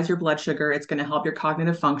stabilize your blood sugar. It's going to help your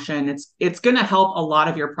cognitive function. It's going to help a lot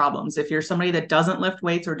of your problems. If you're somebody that doesn't lift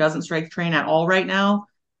weights or doesn't strength train at all right now,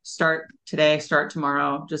 start today, start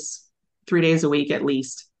tomorrow. Just 3 days a week at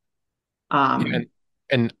least. And Um,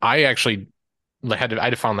 and I actually I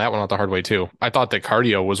had found that one out the hard way too. I thought that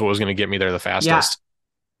cardio was what was going to get me there the yeah, fastest.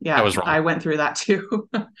 I yeah, was wrong. I went through that too.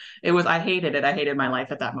 I hated it. I hated my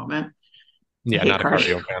life at that moment. I Yeah, hate not a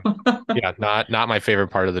cardio. cardio fan. Yeah, not my favorite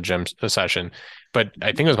part of the gym session. But I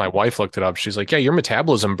think it was my wife looked it up. She's like, yeah, your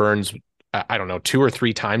metabolism burns, I don't know, 2 or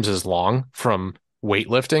 3 times as long from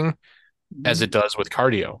weightlifting as it does with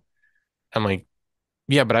cardio. I'm like,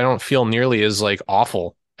 yeah, but I don't feel nearly as like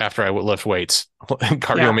awful after I would lift weights.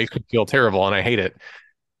 Cardio Yeah, makes me feel terrible and I hate it.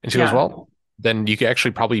 And she goes, yeah. well, then you could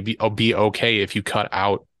actually probably be okay if you cut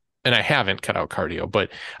out. And I haven't cut out cardio,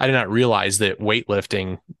 but I did not realize that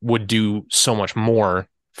weightlifting would do so much more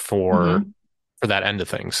for Hmm. for that end of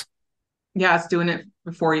things. Yeah, it's doing it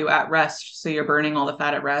before you at rest. So you're burning all the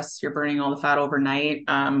fat at rest. You're burning all the fat overnight,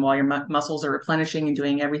 while your muscles are replenishing and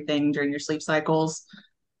doing everything during your sleep cycles.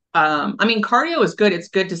 I mean, cardio is good. It's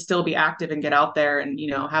good to still be active and get out there and,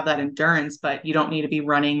 have that endurance, but you don't need to be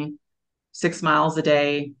running 6 miles a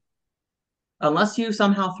day unless you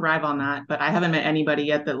somehow thrive on that. But I haven't met anybody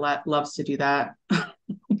yet that loves to do that.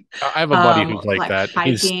 I have a buddy who's like Like that.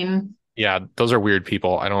 He's hiking. Yeah, those are weird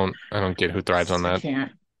people. I don't get who thrives on I that.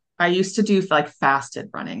 can't. I used to do like fasted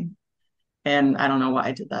running, and I don't know why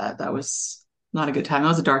I did that. That was not a good time. That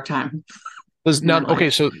was a dark time Does in my now okay,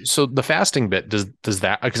 life. so the fasting bit, does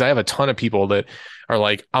that, because I have a ton of people that are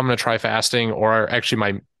like, I'm gonna try fasting, or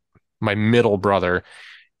actually my middle brother,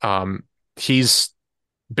 um, he's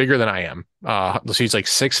bigger than I am. So he's like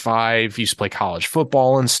 6'5", used to play college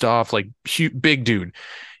football and stuff, like big dude.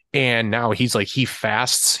 And now he's like, he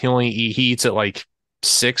fasts. He eats at like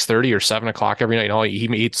 6:30 or 7 o'clock every night. And he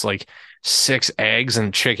eats like 6 eggs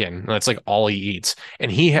and chicken. That's like all he eats.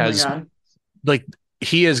 And Oh my God. like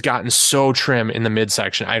he has gotten so trim in the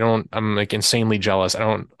midsection. I'm like insanely jealous. I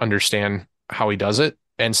don't understand how he does it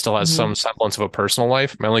and still has some Mhm. semblance of a personal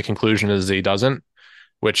life. My only conclusion is that he doesn't,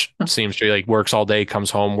 which seems to be like works all day,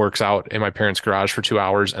 comes home, works out in my parents' garage for 2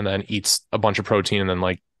 hours, and then eats a bunch of protein and then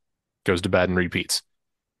like goes to bed and repeats.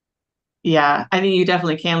 Yeah, I think you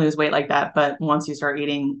definitely can lose weight like that, but once you start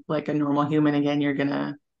eating like a normal human again, you're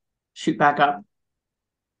gonna shoot back up.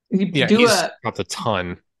 You Yeah, do he's a up a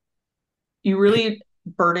ton. you really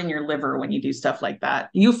burden your liver when you do stuff like that.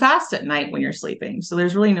 You fast at night when you're sleeping, so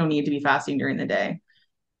there's really no need to be fasting during the day.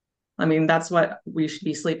 I mean, that's what we should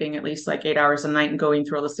be sleeping at least like 8 hours a night and going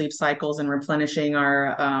through all the sleep cycles and replenishing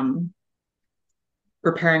our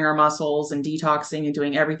repairing our muscles and detoxing and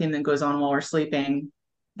doing everything that goes on while we're sleeping.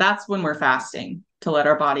 That's when we're fasting to let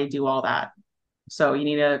our body do all that. So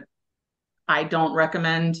I don't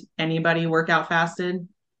recommend anybody work out fasted.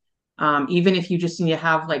 Even if you just need to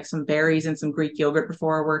have like some berries and some Greek yogurt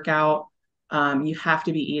before a workout, you have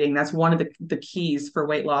to be eating. That's one of the keys for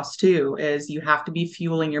weight loss too, is you have to be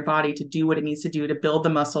fueling your body to do what it needs to do to build the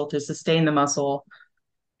muscle, to sustain the muscle.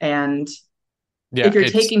 And Yeah, if you're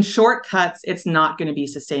it's taking shortcuts, it's not going to be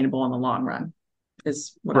sustainable in the long run,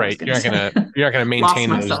 is what I was right. going to say. You're not gonna Lost maintain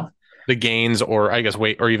those myself. the gains, or I guess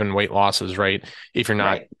weight, or even weight losses, right? If you're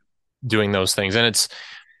not Right. doing those things. And it's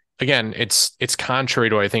again, it's contrary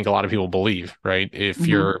to what I think a lot of people believe, right?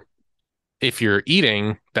 Mm-hmm. If you're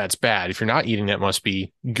eating, that's bad. If you're not eating, that must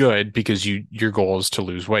be good because your goal is to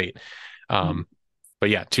lose weight. Mm-hmm. Um, but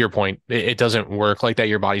yeah, to your point, it doesn't work like that.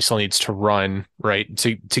 Your body still needs to run, right?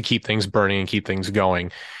 To keep things burning and keep things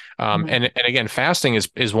going. And again, fasting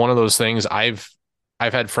is one of those things. I've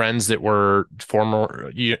had friends that were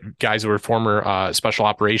former guys that were former special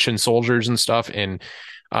operations soldiers and stuff, and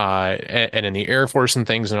in the Air Force and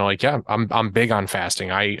things, and they're like, yeah, I'm big on fasting.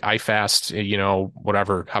 I fast,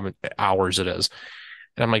 whatever how many hours it is,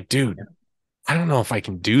 and I'm like, dude, I don't know if I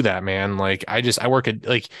can do that, man. Like, I work at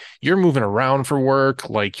like you're moving around for work,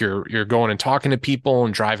 like you're going and talking to people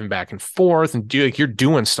and driving back and forth and you're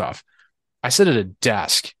doing stuff. I sit at a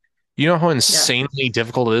desk. You know how Yeah. insanely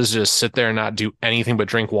difficult it is to just sit there and not do anything but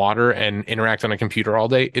drink water and interact on a computer all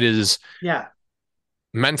day? It is Yeah.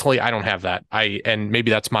 mentally, I don't have that. And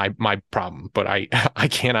maybe that's my problem, but I I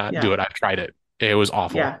cannot do Yeah. it. I've tried it. It was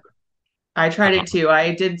awful. Yeah. I tried Uh, it too.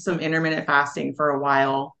 I did some intermittent fasting for a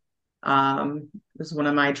while. It was one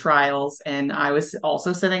of my trials, and I was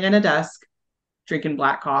also sitting at a desk drinking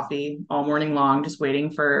black coffee all morning long, just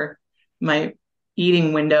waiting for my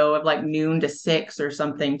eating window of like noon to 6 or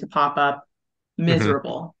something to pop up. mhm.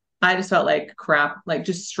 Miserable. I just felt like crap, like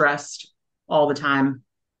just stressed all the time.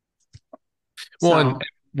 Well, and So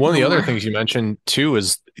one of no the other more. things you mentioned too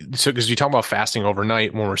is so because you talk about fasting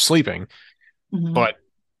overnight when we're sleeping, Hmm. but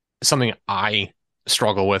something I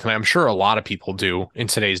struggle with, and I'm sure a lot of people do in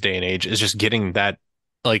today's day and age, is just getting that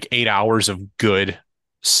like 8 hours of good,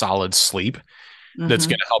 solid sleep. that's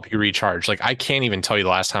going Hmm. to help you recharge. Like I can't even tell you the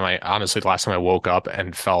last time I woke up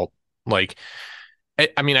and felt like,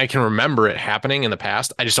 I mean, I can remember it happening in the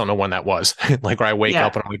past. I just don't know when that was. Like where I wake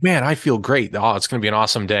up Yeah. and I'm like, man, I feel great. Oh, it's going to be an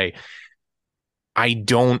awesome day. I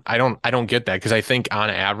don't get that because I think on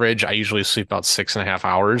average, I usually sleep about 6.5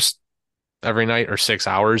 hours every night or 6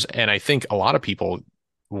 hours. And I think a lot of people,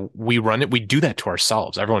 we do that to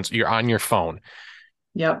ourselves. You're on your phone.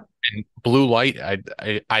 Yep. And blue light,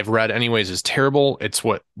 I've read anyways is terrible. It's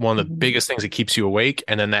one of the Hmm. biggest things that keeps you awake,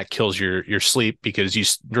 and then that kills your sleep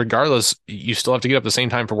because regardless, you still have to get up the same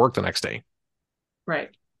time for work the next day. Right.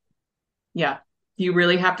 Yeah. You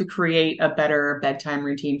really have to create a better bedtime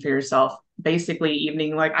routine for yourself. Basically,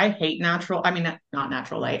 evening, like I hate natural, I mean, not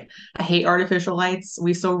natural light. I hate artificial lights.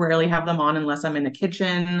 We so rarely have them on unless I'm in the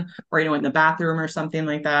kitchen or, in the bathroom or something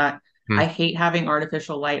like that. Hmm. I hate having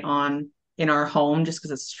artificial light on in our home just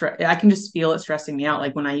because I can just feel it stressing me out.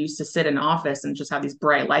 Like when I used to sit in office and just have these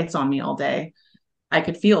bright lights on me all day, I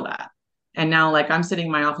could feel that. And now, like, I'm sitting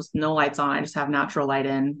in my office, no lights on. I just have natural light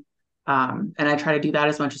in. And I try to do that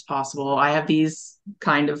as much as possible. I have these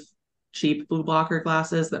kind of cheap blue blocker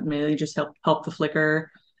glasses that mainly just help the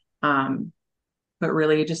flicker. Um, but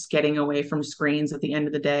really just getting away from screens at the end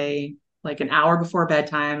of the day, like an hour before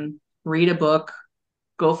bedtime, read a book,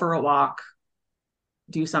 go for a walk,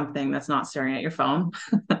 do something that's not staring at your phone.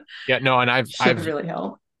 Yeah, no, and Should really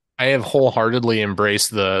help. I have wholeheartedly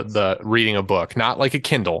embraced the reading a book, not like a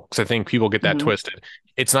Kindle, because I think people get that Hmm. twisted.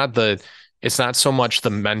 It's not the it's not so much the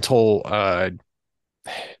mental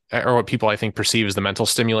or what people I think perceive as the mental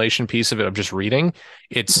stimulation piece of it of just reading.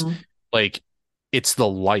 It's Hmm. like it's the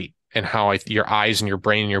light and how your eyes and your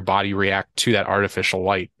brain and your body react to that artificial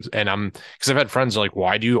light. And because I've had friends like,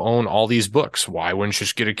 why do you own all these books? Why wouldn't you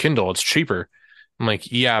just get a Kindle? It's cheaper. I'm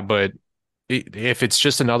like, yeah, but if it's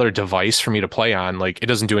just another device for me to play on, like it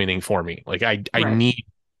doesn't do anything for me. Like Right.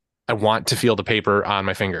 I want to feel the paper on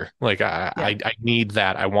my finger. Like Yeah. I need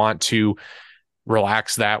that. I want to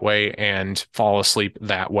relax that way and fall asleep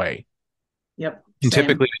that way. Yep. And Same.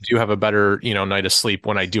 typically I do have a better, night of sleep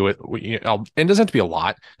when I do it. And it doesn't have to be a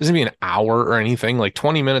lot. It doesn't have to be an hour or anything. Like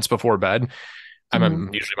 20 minutes before bed, Hmm.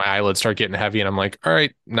 usually my eyelids start getting heavy and I'm like, all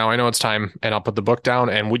right, now I know it's time. And I'll put the book down.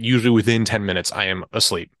 And usually within 10 minutes, I am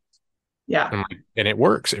asleep. Yeah. And it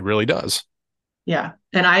works. It really does. Yeah.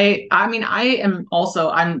 And I mean, I am also,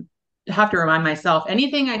 I'm have to remind myself,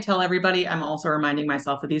 anything I tell everybody, I'm also reminding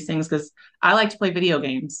myself of these things because I like to play video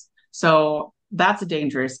games. So that's a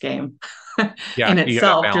dangerous game Yeah. in You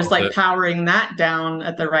got to itself, just balance like it. powering that down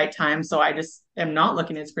at the right time. So I just am not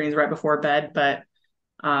looking at screens right before bed. But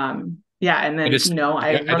yeah. And I then, just, I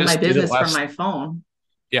I run my just did it business from last. my phone.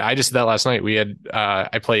 Yeah. I just did that last night.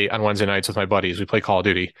 I play on Wednesday nights with my buddies. We play Call of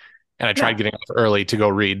Duty and I tried Yeah. getting off early to go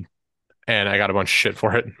read and I got a bunch of shit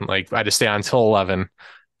for it. Like I had to stay on until 11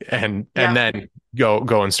 and Yeah. then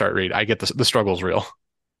go and start read. I get the struggle's real.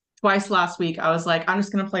 Twice last week, I was like, I'm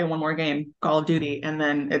just going to play one more game, Call of Duty. And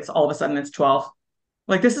then it's all of a sudden it's 12.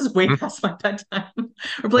 Like this is way past my bedtime.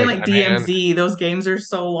 We're playing Like, like man, DMZ. Those games are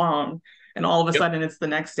so long. And all of a yep. sudden it's the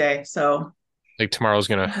next day. So Like tomorrow's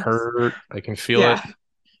gonna hurt. I can feel it. yeah.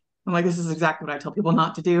 I'm like, this is exactly what I tell people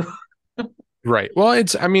not to do. Right. Well,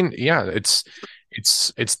 I mean, yeah, it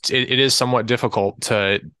is somewhat difficult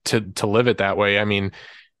to live it that way. I mean,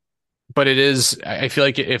 but it is, I feel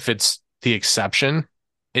like if it's the exception,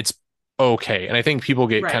 it's okay. And I think people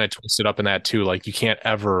get kind Right. of twisted up in that too. Like you can't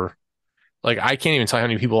ever, like, I can't even tell how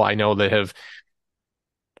many people I know that have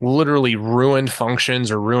literally ruined functions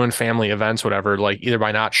or ruined family events, whatever, like either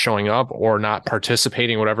by not showing up or not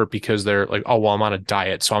participating, whatever, because they're like, oh, well, I'm on a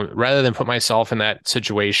diet. So rather than put myself in that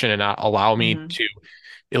situation and not allow me Hmm. to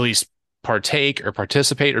at least partake or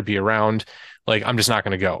participate or be around, like, I'm just not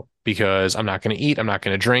going to go because I'm not going to eat. I'm not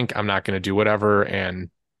going to drink. I'm not going to do whatever. And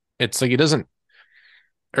it's like, it doesn't,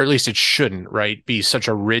 or at least it shouldn't, right, be such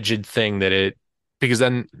a rigid thing that because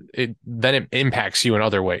then it impacts you in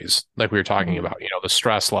other ways, like we were talking Hmm. about, the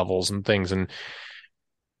stress levels and things. And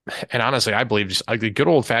honestly, I believe just like a good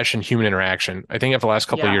old fashioned human interaction. I think after the last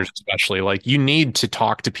couple of Yeah, years, especially, like you need to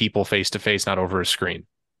talk to people face to face, not over a screen.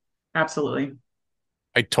 absolutely.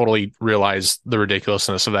 I totally realize the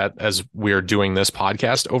ridiculousness of that as we're doing this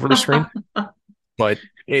podcast over the screen. But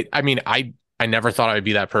I mean, I never thought I would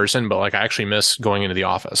be that person, but like I actually miss going into the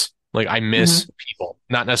office. Like I miss Hmm. people,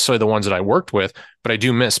 not necessarily the ones that I worked with, but I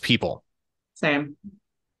do miss people. Same.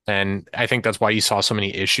 And I think that's why you saw so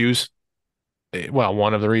many issues. Well,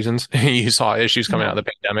 one of the reasons you saw issues coming out Yeah. of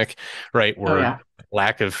the pandemic, right? Oh, Were yeah.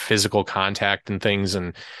 lack of physical contact and things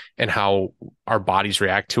and how our bodies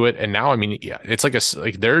react to it. And now, I mean, yeah, it's like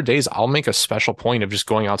like there are days I'll make a special point of just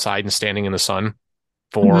going outside and standing in the sun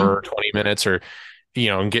Hmm. for 20 minutes or,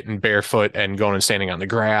 and getting barefoot and going and standing on the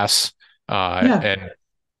grass. Yeah. And,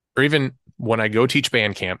 or even when I go teach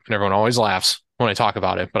band camp, and everyone always laughs when I talk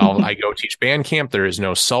about it, but I go teach band camp. There is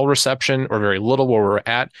no cell reception or very little where we're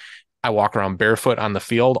at. I walk around barefoot on the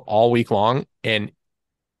field all week long. And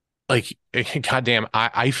like, goddamn,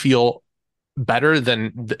 I feel better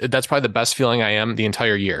than that's probably the best feeling I am the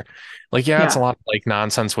entire year. Like, yeah, it's a Yeah. lot of like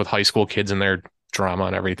nonsense with high school kids and their drama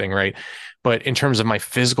and everything, right? But in terms of my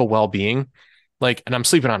physical well-being, like, and I'm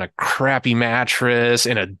sleeping on a crappy mattress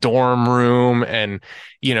in a dorm room and,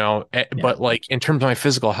 Yeah. but like in terms of my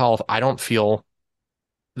physical health, I don't feel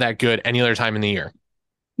that good any other time in the year.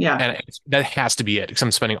 Yeah. And that has to be it because I'm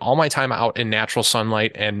spending all my time out in natural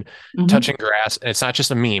sunlight and Hmm. touching grass. And it's not just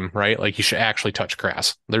a meme, right? Like you should actually touch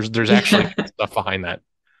grass. There's actually Yeah. good stuff behind that.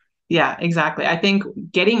 Yeah, exactly. I think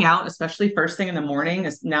getting out, especially first thing in the morning,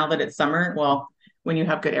 is now that it's summer, well, when you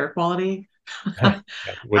have good air quality. Yeah,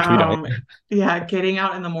 which we don't. um, yeah, getting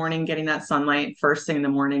out in the morning, getting that sunlight first thing in the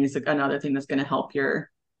morning is another thing that's going to help your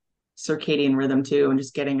circadian rhythm too. And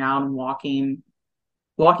just getting out and walking.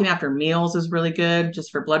 Walking after meals is really good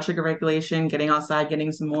just for blood sugar regulation, getting outside,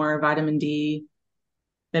 getting some more vitamin D.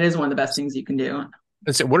 That is one of the best things you can do.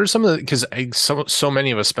 And so what are some of the, because so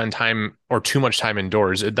many of us spend time or too much time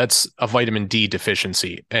indoors. That's a vitamin D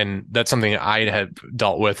deficiency. And that's something I have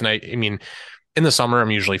dealt with. And I mean, in the summer,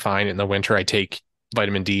 I'm usually fine. In the winter, I take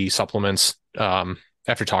vitamin D supplements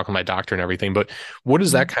after talking to my doctor and everything. But what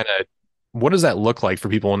does that Mhm. kind of, what does that look like for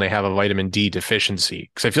people when they have a vitamin D deficiency?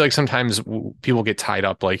 Because I feel like sometimes people get tied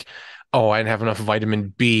up like, oh, I didn't have enough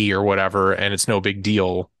vitamin B or whatever, and it's no big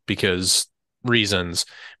deal because reasons.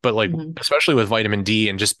 But like, Mhm. especially with vitamin D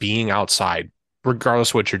and just being outside,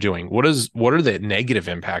 regardless of what you're doing, what are the negative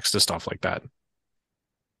impacts to stuff like that?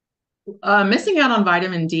 Missing out on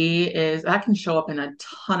vitamin D is that can show up in a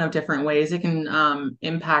ton of different ways. It can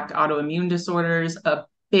impact autoimmune disorders. A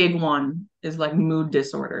big one is like mood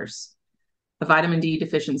disorders. The vitamin D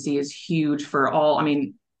deficiency is huge for all. I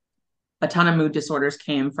mean, a ton of mood disorders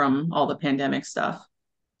came from all the pandemic stuff.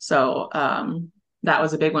 So that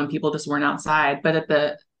was a big one. People just weren't outside. But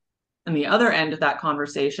on the other end of that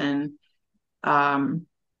conversation, um,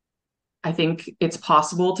 I think it's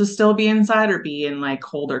possible to still be inside or be in like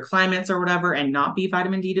colder climates or whatever and not be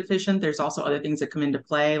vitamin D deficient. There's also other things that come into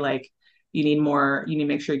play, like you need to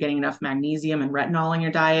make sure you're getting enough magnesium and retinol in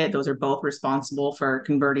your diet. Those are both responsible for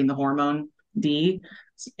converting the hormone D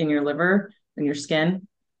in your liver and your skin.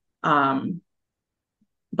 Um,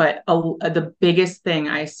 but the biggest thing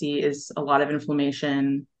I see is a lot of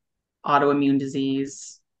inflammation, autoimmune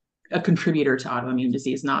disease, a contributor to autoimmune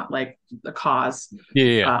disease, not like the cause. Yeah,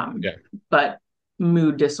 yeah, Um, yeah. but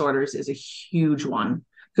mood disorders is a huge one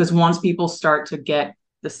because once people start to get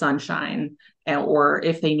the sunshine or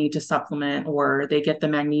if they need to supplement or they get the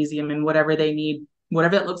magnesium and whatever they need,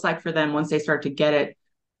 whatever it looks like for them, once they start to get it,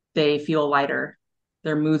 they feel lighter.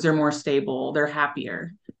 Their moods are more stable. They're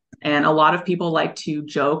happier. And a lot of people like to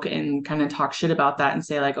joke and kind of talk shit about that and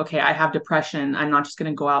say, like, okay, I have depression. I'm not just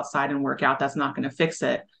going to go outside and work out. That's not going to fix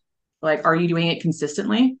it. Like, are you doing it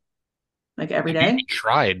consistently? Like every Have you day? even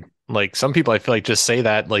tried? Like some people I feel like just say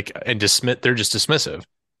that like and dismiss they're just dismissive.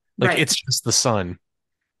 Like Right. it's just the sun.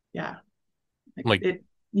 Yeah. Like Like, it,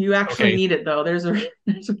 you actually okay. need it though. There's a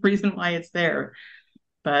reason why it's there.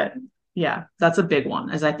 But yeah, that's a big one,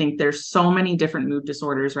 as I think there's so many different mood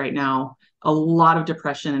disorders right now, a lot of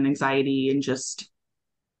depression and anxiety and just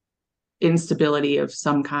instability of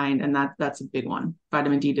some kind. And that's a big one.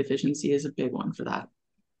 Vitamin D deficiency is a big one for that.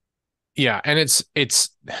 Yeah, and it's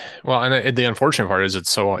well, and the unfortunate part is it's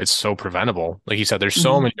so preventable. Like you said, there's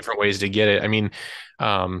so Mm-hmm. many different ways to get it. I mean,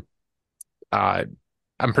 um, uh,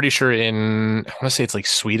 I'm pretty sure I want to say it's like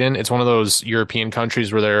Sweden. It's one of those European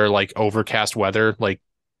countries where they're like overcast weather, like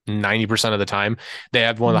 90% of the time. They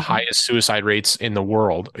have one of the Mm-hmm. highest suicide rates in the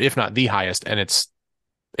world, if not the highest. And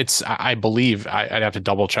I believe I'd have to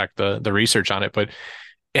double check the research on it, but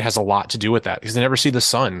it has a lot to do with that because they never see the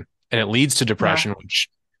sun, and it leads to Yeah. depression, which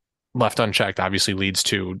left unchecked obviously leads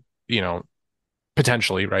to,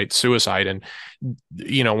 potentially, right, suicide. And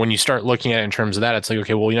when you start looking at it in terms of that, it's like,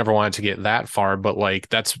 okay, well, we never wanted to get that far, but like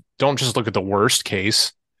that's don't just look at the worst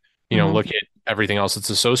case, look Mm-hmm. at everything else that's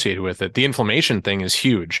associated with it. The inflammation thing is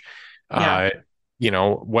huge. Yeah. uh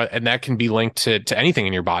and that can be linked to anything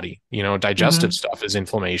in your body. Digestive Mm-hmm. stuff is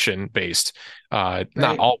inflammation based. Not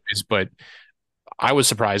Right. always, but I was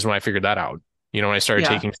surprised when I figured that out. When I started Yeah.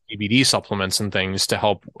 taking CBD supplements and things to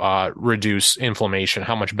help reduce inflammation,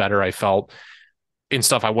 how much better I felt in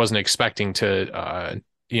stuff I wasn't expecting to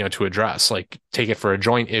address. Like take it for a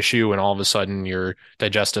joint issue, and all of a sudden your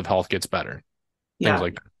digestive health gets better. Things Yeah.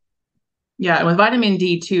 like that. Yeah, and with vitamin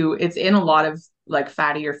D too, it's in a lot of like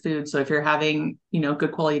fattier foods. So if you're having,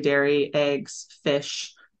 good quality dairy, eggs,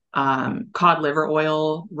 fish, cod liver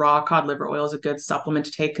oil, raw cod liver oil is a good supplement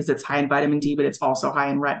to take because it's high in vitamin D, but it's also high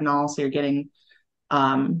in retinol. So you're getting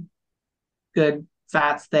um, good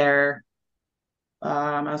fats there.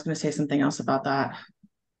 I was going to say something else about that.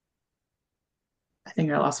 I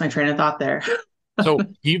think I lost my train of thought there. So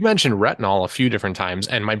you've mentioned retinol a few different times,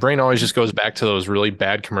 and my brain always just goes back to those really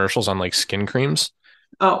bad commercials on like skin creams.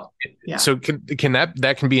 Oh, yeah. So can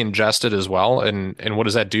that can be ingested as well? And what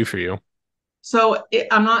does that do for you?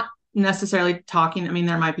 I'm not necessarily talking, I mean,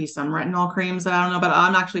 there might be some retinol creams that I don't know, but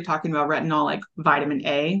I'm actually talking about retinol like vitamin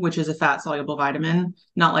A, which is a fat soluble vitamin,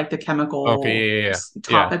 not like the chemical Okay, yeah, yeah,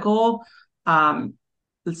 topical. Um,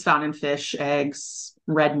 it's found in fish, eggs,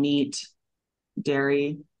 red meat,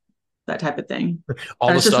 dairy, that type of thing. yeah. All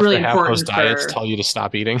And the it's just stuff really that have those important diets for, tell you to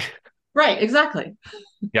stop eating. right, exactly.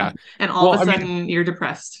 Yeah. And all Well, of a I mean, sudden you're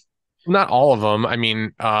depressed. not all of them. I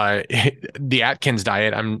mean, the Atkins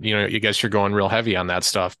diet, I guess you're going real heavy on that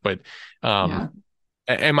stuff, but um Yeah.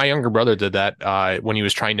 and my younger brother did that when he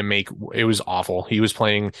was trying to make it was awful. He was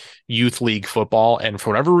playing youth league football, and for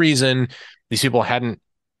whatever reason, these people hadn't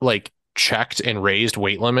like checked and raised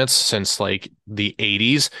weight limits since like the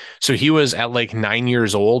 80s. So he was at like 9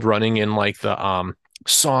 years old running in like the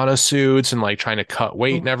sauna suits and like trying to cut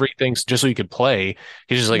weight and Oh, everything just so he could play.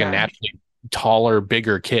 He's just like a yeah. naturally taller,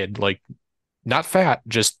 bigger kid, like not fat,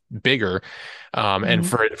 just bigger. And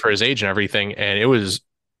Mhm. for his age and everything. And it was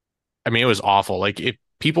I mean, it was awful. Like if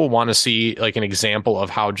people want to see like an example of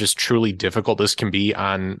how just truly difficult this can be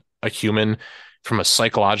on a human from a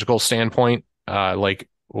psychological standpoint, like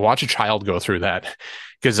watch a child go through that.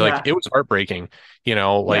 Because like Yeah. it was heartbreaking, like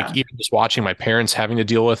Yeah. even just watching my parents having to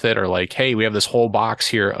deal with it, or like, hey, we have this whole box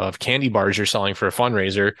here of candy bars you're selling for a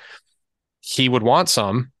fundraiser. He would want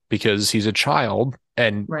some because he's a child,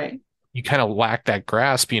 and Right. you kind of lack that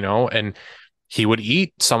grasp, and he would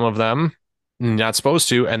eat some of them, not supposed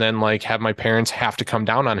to, and then like have my parents have to come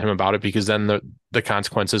down on him about it because then the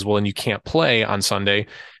consequences, well, then you can't play on Sunday,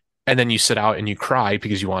 and then you sit out and you cry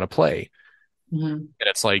because you want to play. Mhm. And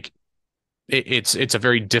it's like it's a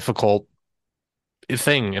very difficult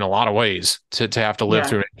thing in a lot of ways to have to live Yeah.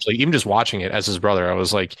 through it. Like even just watching it as his brother, I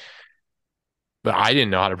was like, but I didn't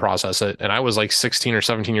know how to process it. And I was like 16 or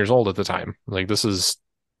 17 years old at the time. Like this is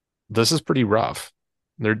pretty rough.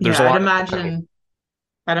 There's Yeah. a I'd lot. imagine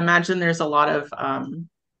I'd imagine there's a lot of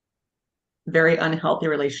very unhealthy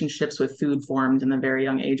relationships with food formed in the very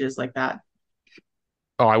young ages like that.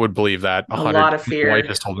 Oh, I would believe that A lot 100. of My wife fear.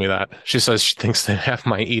 has told me that. She says she thinks that half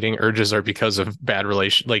my eating urges are because of bad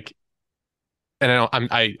relation. Like, and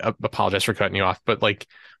I apologize for cutting you off, but like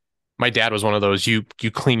my dad was one of those you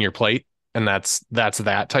clean your plate and that's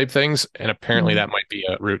that type things. And apparently that Mhm. might be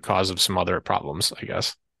a root cause of some other problems, I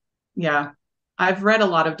guess. Yeah. I've read a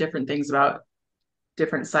lot of different things about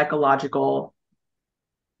different psychological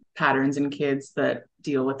patterns in kids that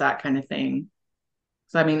deal with that kind of thing.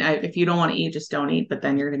 So, I mean, if you don't want to eat, just don't eat, but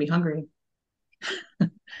then you're going to be hungry.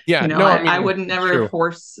 Yeah, no, I I mean wouldn't it's never true.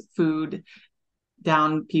 force food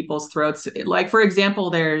down people's throats. Like, for example,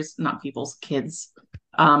 there's not people's kids.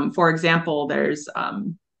 For example, there's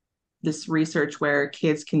this research where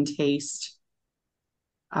kids can taste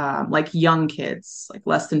like young kids, like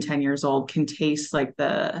less than 10 years old, can taste like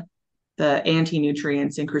the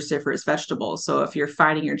anti-nutrients in cruciferous vegetables. So if you're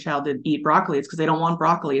fighting your child to eat broccoli, it's because they don't want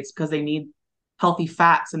broccoli. It's because they need healthy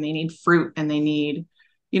fats and they need fruit and they need,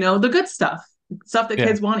 the good stuff that Yeah.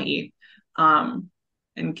 kids want to eat. Um,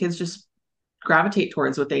 and kids just gravitate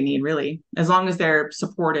towards what they need, really, as long as they're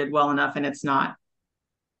supported well enough and it's not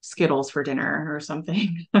Skittles for dinner or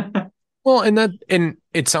something. Well, and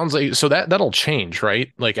it sounds like so that'll change,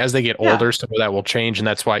 right? Like as they get Yeah. older, some of that will change, and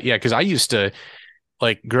that's why, yeah, because I used to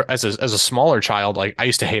like as a smaller child, like I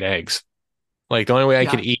used to hate eggs. Like the only way I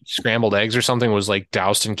could Yeah. eat scrambled eggs or something was like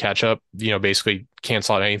doused in ketchup, basically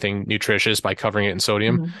cancel out anything nutritious by covering it in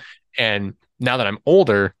sodium. Mm-hmm. And now that I'm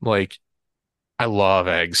older, like I love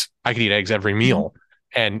eggs. I could eat eggs every meal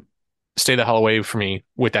and stay the hell away from me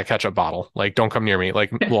with that ketchup bottle. Like don't come near me.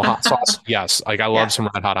 Like little hot sauce. Yes. Like I love Yeah. some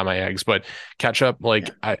red hot on my eggs, but ketchup, Yeah. like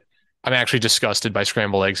I'm actually disgusted by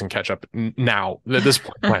scrambled eggs and ketchup now at this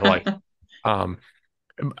point in my life. Um,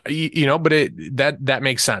 but that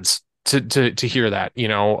makes sense to hear that,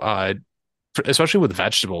 especially with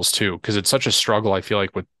vegetables too, because it's such a struggle. I feel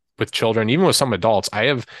like with children, even with some adults. I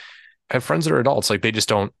have friends that are adults, like they just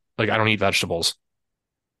don't like. I don't eat vegetables.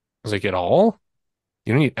 I was like, at all?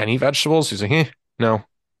 You don't eat any vegetables? He's like, no,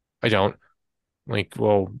 I don't. I'm like,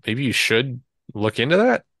 well, maybe you should look into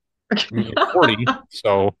that. I mean, you're 40,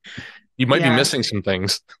 so you might be Yeah. missing some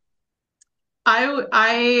things.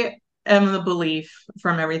 I am the belief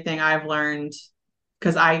from everything I've learned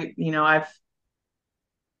because I've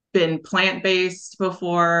been plant-based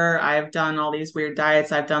before. I've done all these weird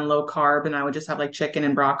diets. I've done low carb and I would just have like chicken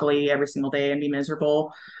and broccoli every single day and be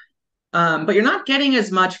miserable. But you're not getting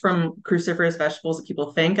as much from cruciferous vegetables as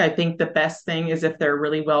people think. I think the best thing is if they're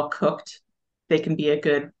really well cooked, they can be a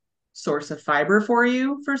good source of fiber for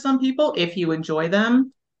you for some people if you enjoy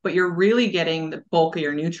them. But you're really getting the bulk of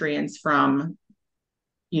your nutrients from,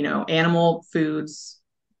 animal foods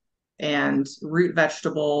and root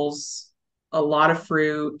vegetables, a lot of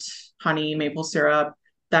fruit, honey, maple syrup,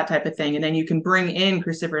 that type of thing. And then you can bring in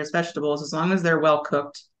cruciferous vegetables as long as they're well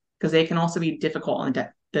cooked, because they can also be difficult on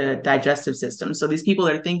the digestive system. So these people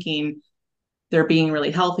are thinking they're being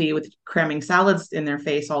really healthy with cramming salads in their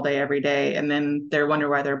face all day, every day. And then they're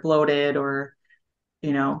wondering why they're bloated or,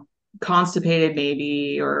 you know, constipated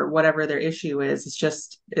maybe, or whatever their issue is.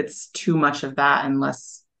 It's too much of that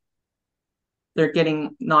unless they're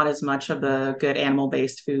getting not as much of the good animal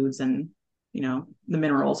based foods and the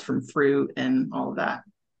minerals from fruit and all of that,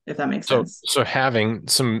 if that makes So, sense. so having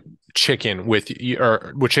some chicken with you,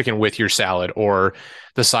 or with chicken with your salad, or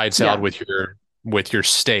the side salad Yeah. with your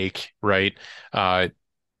steak, right? Uh,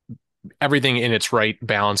 Everything in its right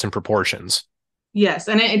balance and proportions. Yes,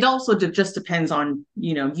 and it also just depends on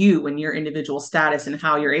you and your individual status and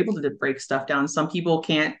how you're able to break stuff down. Some people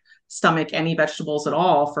can't stomach any vegetables at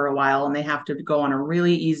all for a while, and they have to go on a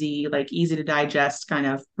really easy, like easy to digest kind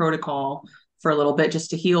of protocol for a little bit just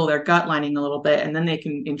to heal their gut lining a little bit, and then they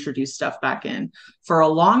can introduce stuff back in. For a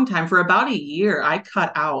long time, for about a year, I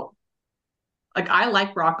cut out. Like I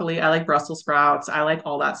like broccoli, I like Brussels sprouts, I like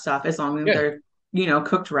all that stuff as long as Yeah. they're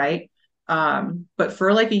cooked right. But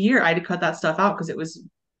for like a year, I had to cut that stuff out because it was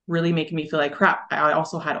really making me feel like crap. I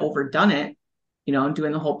also had overdone it,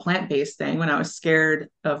 doing the whole plant-based thing when I was scared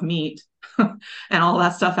of meat and all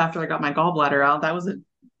that stuff after I got my gallbladder out. That was a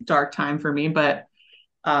dark time for me, but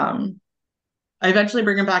um, I eventually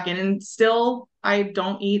bring them back in, and still I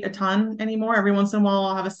don't eat a ton anymore. Every once in a while,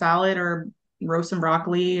 I'll have a salad or roast some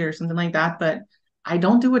broccoli or something like that, but I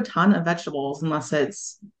don't do a ton of vegetables unless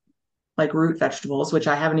it's like root vegetables, which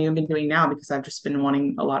I haven't even been doing now because I've just been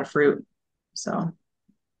wanting a lot of fruit. So,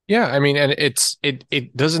 Yeah, I mean, and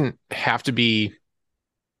it doesn't have to be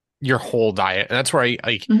your whole diet. And that's where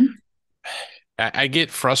mhm. I get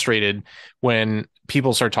frustrated when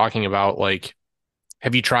people start talking about like,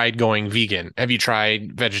 have you tried going vegan? Have you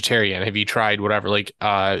tried vegetarian? Have you tried whatever? Like,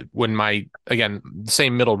 when my, again,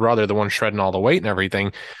 same middle brother, the one shredding all the weight and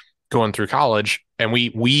everything, going through college, and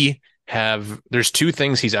we have, there's two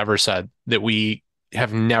things he's ever said that we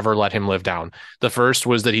have never let him live down. The first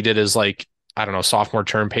was that he did his, like, I don't know, sophomore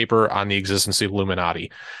term paper on the existence of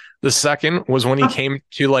Illuminati. The second was when he came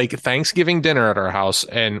to like Thanksgiving dinner at our house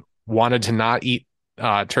and wanted to not eat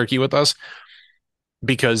turkey with us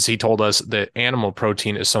because he told us that animal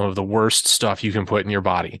protein is some of the worst stuff you can put in your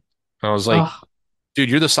body. And I was like, Oh, dude,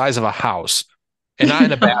 you're the size of a house, and not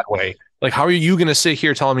in a yeah, bad way. Like, how are you going to sit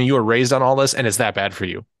here telling me you were raised on all this and it's that bad for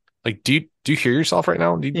you? Like, do you hear yourself right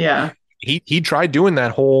now? yeah, He tried doing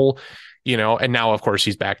that whole, and now of course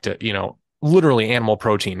he's back to, literally animal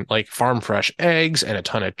protein, like farm fresh eggs and a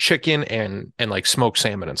ton of chicken and like smoked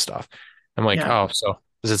salmon and stuff. I'm like, yeah. oh, so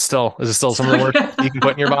is it still some of So, the worst you can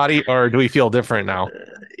put in your body, or do we feel different now?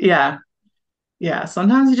 yeah, yeah.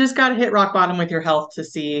 Sometimes you just got to hit rock bottom with your health to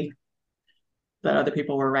see that other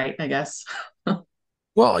people were right, I guess.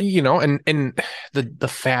 Well, and the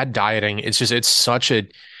fad dieting, it's such a,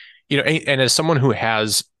 and as someone who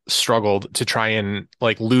has struggled to try and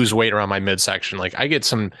like lose weight around my midsection, like I get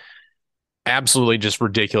some absolutely just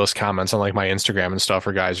ridiculous comments on like my Instagram and stuff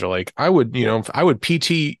where guys are like, I would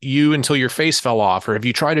PT you until your face fell off, or have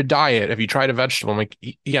you tried a diet? Have you tried a vegetable? I'm like,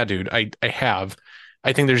 yeah, dude, I have.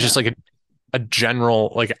 I think there's just Yeah. like a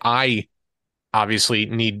general, like I obviously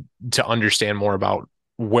need to understand more about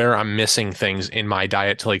where I'm missing things in my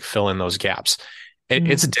diet to like fill in those gaps.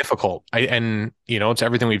 It's Mm, difficult. And it's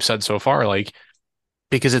everything we've said so far, like,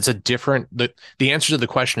 because it's a different, the answer to the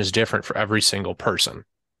question is different for every single person.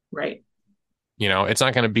 right. It's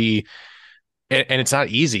not going to be, and it's not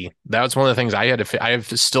easy. That was one of the things I have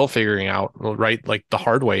to still figuring out, right? Like the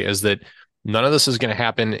hard way is that none of this is going to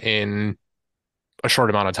happen in a short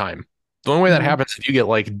amount of time. The only way that Mm, happens is if you get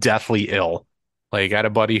like deathly ill. Like I had a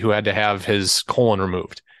buddy who had to have his colon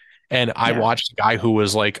removed. And I yeah. watched a guy who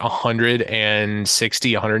was like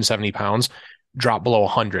 160, 170 pounds drop below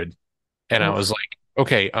 100. And I was Oof. like,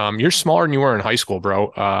 okay, you're smaller than you were in high school,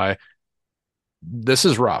 bro. This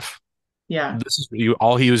is rough. Yeah. This is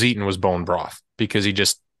all he was eating was bone broth because he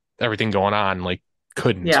just, everything going on, like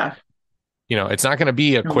couldn't, Yeah. It's not going to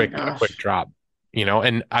be a Oh my quick gosh. drop,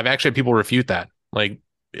 and I've actually had people refute that. Like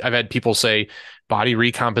I've had people say body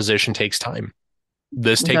recomposition takes time.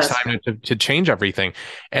 This It takes does. time to change everything.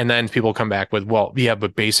 And then people come back with, well, yeah,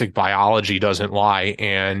 but basic biology doesn't lie.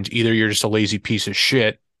 And either you're just a lazy piece of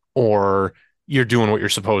shit or you're doing what you're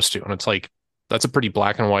supposed to. And it's like, that's a pretty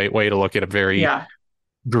black and white way to look at a very Yeah.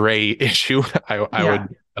 gray issue, I Yeah.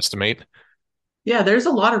 would estimate. Yeah. There's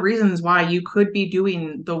a lot of reasons why you could be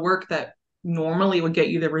doing the work that normally would get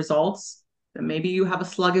you the results. But maybe you have a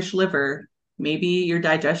sluggish liver. Maybe your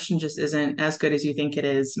digestion just isn't as good as you think it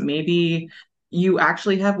is. Maybe you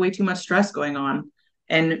actually have way too much stress going on.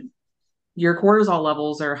 And your cortisol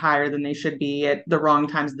levels are higher than they should be at the wrong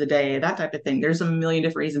times of the day, that type of thing. There's a million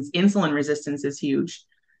different reasons. Insulin resistance is huge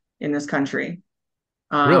in this country.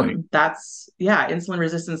 Really? That's, yeah, insulin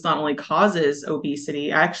resistance not only causes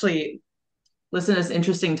obesity. I actually listened to this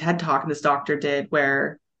interesting TED talk this doctor did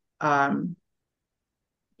where, um,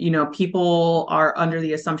 people are under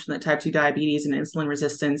the assumption that type 2 diabetes and insulin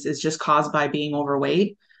resistance is just caused by being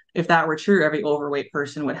overweight. If that were true, every overweight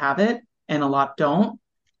person would have it, and a lot don't.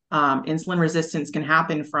 Insulin resistance can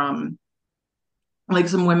happen from like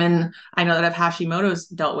some women I know that have Hashimoto's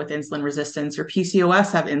dealt with insulin resistance or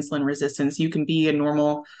PCOS have insulin resistance. You can be a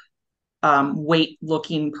normal weight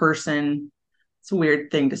looking person. It's a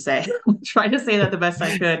weird thing to say. Try to say that the best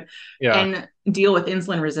I could Yeah. and deal with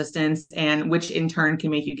insulin resistance and which in turn can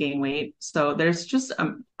make you gain weight. So there's just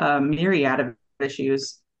a myriad of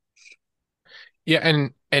issues. Yeah.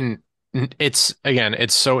 And it's again,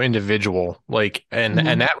 it's so individual. Like, and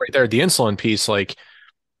Mm-hmm. that right there, the insulin piece, like,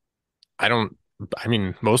 I don't, I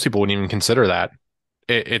mean, most people wouldn't even consider that.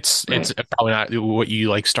 It's Right. probably not what you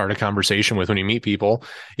like start a conversation with when you meet people.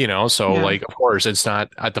 So Yeah. like, of course, it's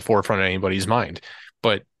not at the forefront of anybody's mind,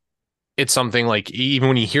 but it's something like even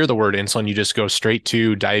when you hear the word insulin, you just go straight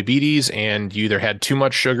to diabetes, and you either had too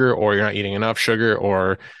much sugar or you're not eating enough sugar,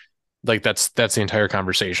 or like that's the entire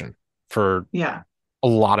conversation for Yeah. a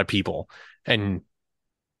lot of people, and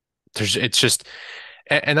it's just,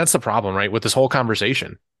 and that's the problem, right, with this whole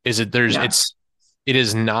conversation is that Yeah. it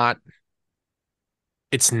is not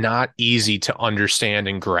it's not easy to understand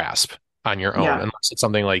and grasp on your own Yeah. unless it's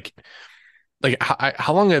something like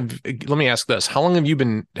how long let me ask this, how long have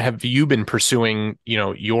you been pursuing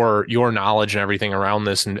your knowledge and everything around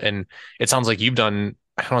this, and it sounds like you've done,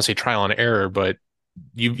 I don't want to say trial and error, but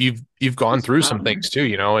you've gone Just through trial some and error. things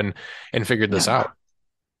too, and figured this Yeah.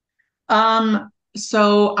 out.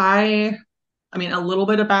 So I mean, a little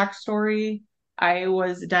bit of backstory. I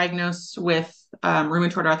was diagnosed with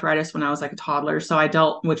rheumatoid arthritis when I was like a toddler.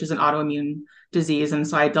 So which is an autoimmune disease. And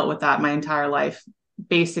so I dealt with that my entire life,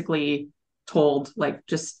 basically told like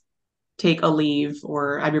just take a leave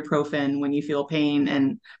or ibuprofen when you feel pain.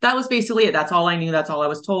 And that was basically it. That's all I knew. That's all I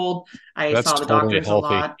was told. I That's saw the totally doctors a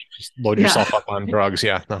healthy. lot. Just load Yeah. yourself up on drugs.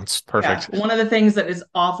 Yeah, that's Yeah. perfect. One of the things that is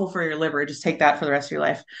awful for your liver, just take that for the rest of your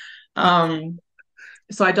life. Um,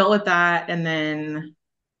 so I dealt with that and then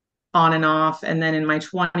on and off. And then in my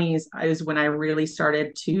 20s is when I really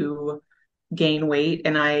started to gain weight.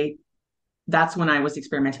 And that's when I was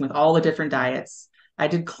experimenting with all the different diets. I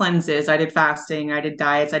did cleanses, I did fasting, I did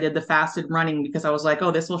diets, I did the fasted running because I was like, oh,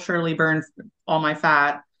 this will surely burn all my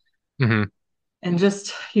fat. Hmm. And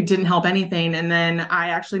just it didn't help anything. And then I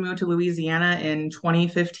actually moved to Louisiana in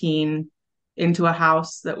 2015 into a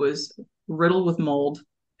house that was riddled with mold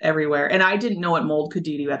everywhere. And I didn't know what mold could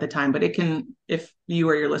do to you at the time, but it can, if you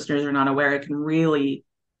or your listeners are not aware, it can really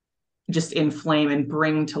just inflame and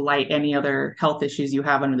bring to light any other health issues you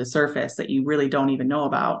have under the surface that you really don't even know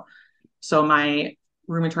about. So my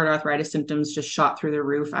rheumatoid arthritis symptoms just shot through the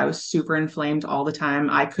roof. I was super inflamed all the time.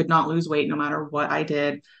 I could not lose weight no matter what I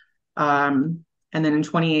did. And then in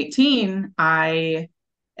 2018, I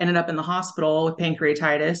ended up in the hospital with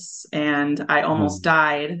pancreatitis and I almost Um,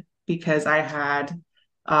 died because I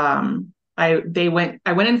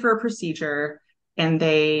went in for a procedure and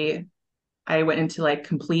I went into like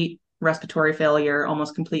complete respiratory failure,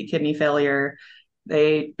 almost complete kidney failure.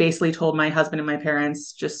 They basically told my husband and my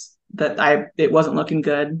parents just that it wasn't looking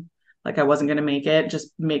good, like I wasn't going to make it,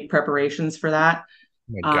 just make preparations for that.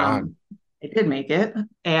 oh my God. Um, I did make it,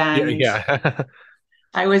 Yeah, and yeah.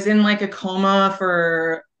 I was in like a coma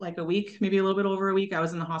for like a week, maybe a little bit over a week. I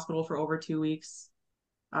was in the hospital for over 2 weeks.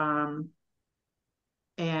 Um,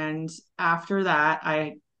 and after that,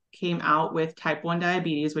 I came out with type 1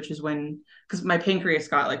 diabetes, which is because my pancreas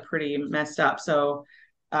got like pretty messed up. So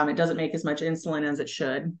it doesn't make as much insulin as it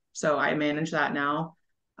should. So I manage that now.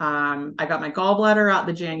 I got my gallbladder out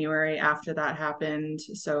the January after that happened.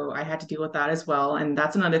 So I had to deal with that as well. And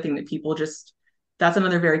that's another thing that people just, that's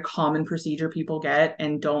another very common procedure people get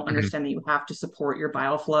and don't Mhm. understand that you have to support your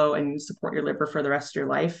bile flow and support your liver for the rest of your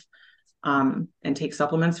life, and take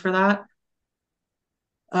supplements for that.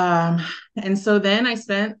 Um, and so then I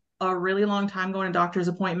spent a really long time going to doctor's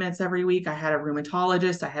appointments every week. I had a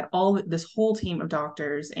rheumatologist, I had all this whole team of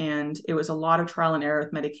doctors, and it was a lot of trial and error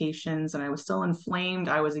with medications. And I was still inflamed.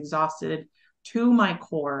 I was exhausted to my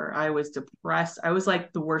core. I was depressed. I was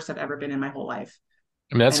like the worst I've ever been in my whole life.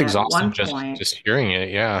 I mean, that's And at exhausting one just point, just hearing it.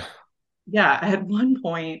 Yeah. yeah, at one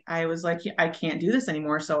point, I was like, I can't do this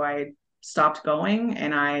anymore. So I stopped going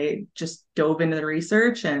and I just dove into the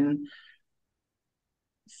research and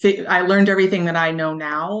I learned everything that I know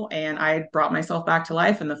now, and I brought myself back to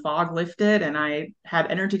life, and the fog lifted, and I had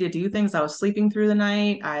energy to do things. I was sleeping through the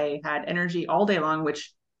night. I had energy all day long,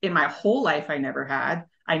 which in my whole life I never had.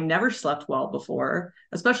 I never slept well before,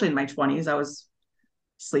 especially in my 20s. I was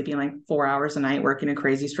sleeping like 4 hours a night, working a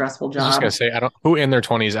crazy stressful I was just gonna job. say, I don't who in their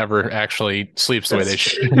 20s ever actually sleeps the way they That's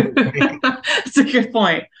should. true. That's a good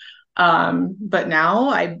point. But now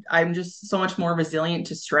I'm just so much more resilient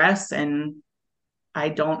to stress, and I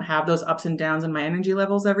don't have those ups and downs in my energy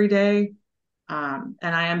levels every day. And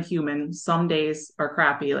I am human. Some days are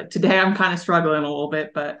crappy. Like today, I'm kind of struggling a little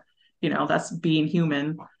bit, but that's being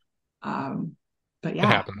human. Um, but It yeah,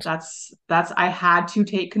 happens. that's I had to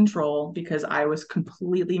take control because I was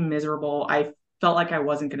completely miserable. I felt like I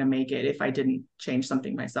wasn't going to make it if I didn't change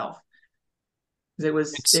something myself.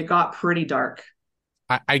 Because It's it got pretty dark.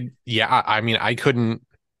 yeah, I mean, I could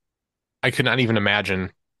not even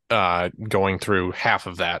imagine going through half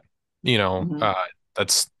of that. You know, Mhm.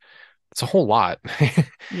 that's it's a whole lot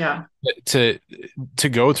Yeah. to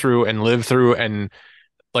go through and live through and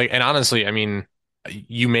like and honestly, I mean,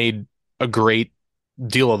 you made a great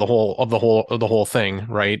deal of the whole thing,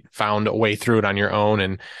 right? Found a way through it on your own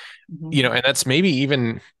and Mhm. and that's maybe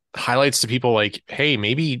even highlights to people like, hey,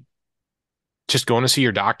 maybe just going to see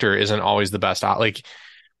your doctor isn't always the best like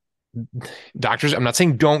doctors, I'm not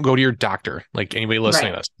saying don't go to your doctor, like anybody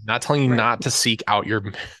listening Right. to this. I'm not telling you Right. not to seek out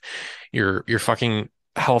your fucking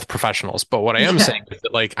health professionals. But what I am saying Yeah. is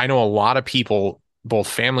that like I know a lot of people, both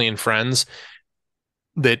family and friends,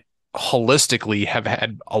 that holistically have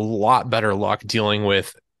had a lot better luck dealing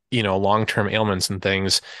with, long-term ailments and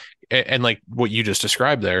things. And like what you just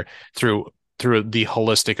described there through the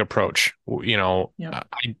holistic approach. Yep.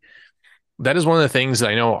 That is one of the things that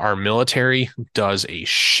I know our military does a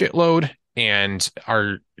shitload and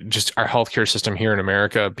our healthcare system here in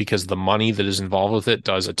America, because the money that is involved with it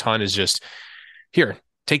does a ton, is just here,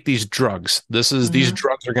 take these drugs. These Hmm.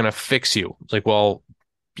 drugs are going to fix you. It's like, well,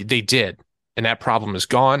 they did, and that problem is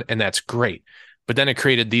gone, and that's great. But then it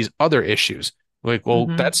created these other issues. Like, well,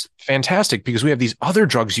 Hmm. that's fantastic because we have these other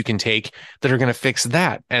drugs you can take that are going to fix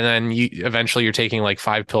that. And then you're taking like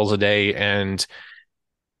 5 pills a day, and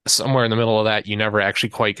somewhere in the middle of that, you never actually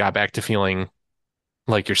quite got back to feeling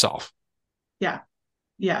like yourself. Yeah.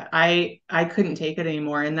 Yeah. I couldn't take it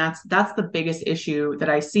anymore. And that's the biggest issue that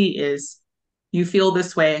I see is you feel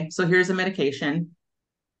this way. So here's a medication.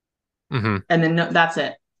 Hmm. And then no, that's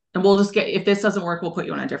it. And we'll just get, if this doesn't work, we'll put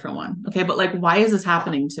you on a different one. Okay. But like, why is this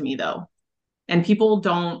happening to me though? And people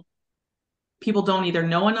don't either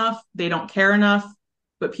know enough, they don't care enough,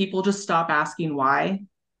 but people just stop asking why.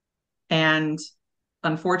 And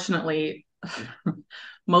unfortunately,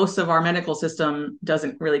 most of our medical system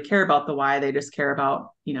doesn't really care about the why. They just care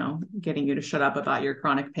about, getting you to shut up about your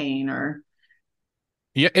chronic pain or,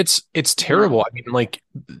 Yeah, it's you know, terrible. I mean, like,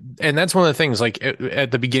 and that's one of the things. Like at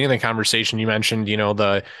the beginning of the conversation, you mentioned,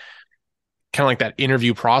 the kind of like that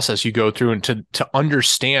interview process you go through and to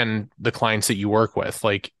understand the clients that you work with.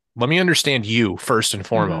 Like, let me understand you first and mm-hmm.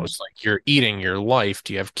 foremost. Like your eating, your life.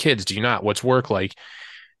 Do you have kids? Do you not? What's work like?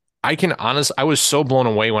 I was so blown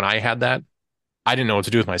away when I had that. I didn't know what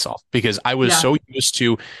to do with myself because I was Yeah. so used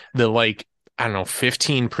to the like, I don't know,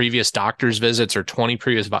 15 previous doctor's visits or 20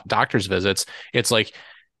 previous doctor's visits. It's like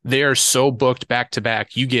they are so booked back to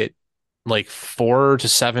back. You get like 4 to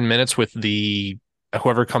 7 minutes with the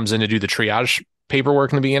whoever comes in to do the triage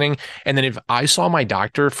paperwork in the beginning. And then if I saw my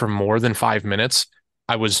doctor for more than 5 minutes,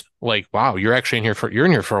 I was like, wow, you're in here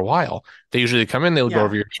for a while. They usually come in, they'll go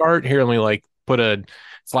over Yeah. your chart. Here, let me like put a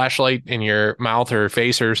flashlight in your mouth or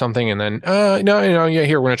face or something, and then no, yeah,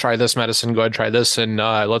 here, we're gonna try this medicine. Go ahead, try this, and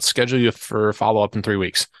let's schedule you for follow up in 3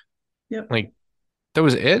 weeks. Yep. Like that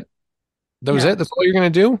was it. That was it. Yeah. That's all you're gonna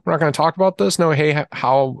do. We're not gonna talk about this. No, hey,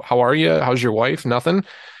 how are you? How's your wife? Nothing.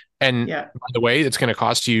 And Yeah. by the way, it's gonna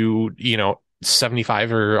cost you,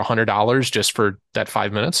 75 or $100 just for that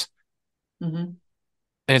 5 minutes, Mm-hmm. and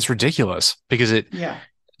it's ridiculous because Yeah.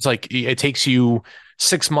 it's like it takes you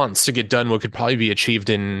 6 months to get done what could probably be achieved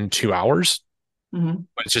in 2 hours. Hmm.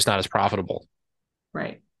 but it's just not as profitable,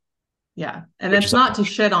 Right. Yeah. And which it's is not to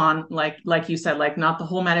unfortunate. shit on, like you said, like not the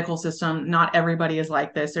whole medical system. Not everybody is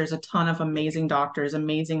like this. There's a ton of amazing doctors,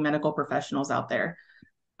 amazing medical professionals out there.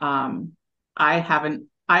 Um, I have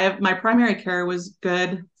my primary care was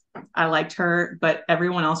good. I liked her, but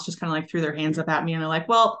everyone else just kind of like threw their hands up at me and they're like,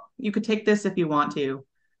 well, you could take this if you want to,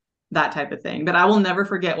 that type of thing. But I will never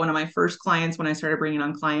forget one of my first clients when I started bringing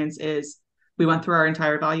on clients is we went through our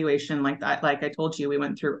entire evaluation like that. Like I told you, we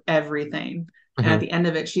went through everything. And at Hmm. the end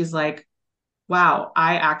of it, she's like, wow,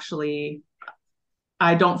 I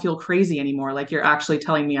don't feel crazy anymore. Like you're actually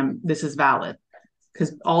telling me this is valid.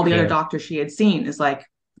 Because all the other Yeah. doctors she had seen is like,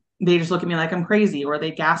 they just look at me like I'm crazy or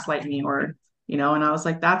they gaslight me or, and I was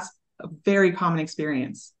like, that's a very common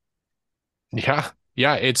experience. Yeah.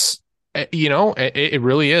 Yeah. It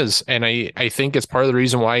really is. And I think it's part of the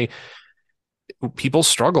reason why people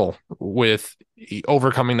struggle with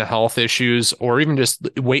overcoming the health issues or even just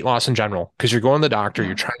weight loss in general. Because you're going to the doctor,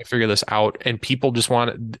 you're Yeah. trying to figure this out, and people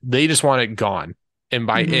they just want it gone. And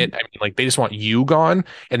by it, Mm-hmm. I mean like they just want you gone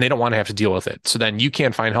and they don't want to have to deal with it. So then you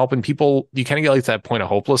can't find help. And people, you kind of get like that point of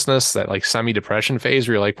hopelessness, that like semi-depression phase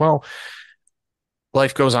where you're like, well,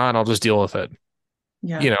 life goes on, I'll just deal with it,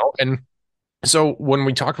 Yeah. And so when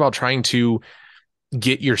we talk about trying to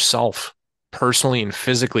get yourself personally and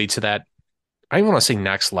physically to that, I don't want to say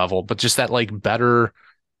next level, but just that like better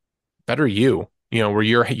you, where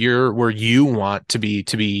you're where you want to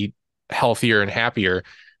be healthier and happier.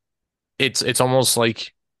 It's almost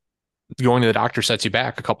like going to the doctor sets you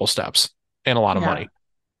back a couple steps and a lot of Yeah. money.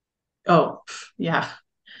 Oh, yeah.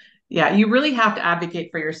 Yeah. You really have to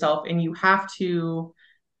advocate for yourself and you have to,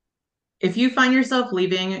 if you find yourself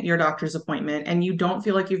leaving your doctor's appointment and you don't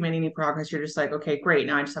feel like you've made any progress, you're just like, okay, great.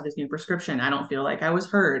 Now I just have this new prescription. I don't feel like I was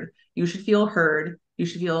heard. You should feel heard. You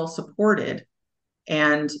should feel supported.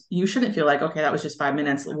 And you shouldn't feel like, okay, that was just 5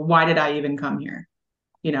 minutes. Why did I even come here?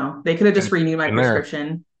 They could have just And renewed my in there,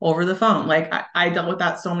 prescription over the phone. Like I dealt with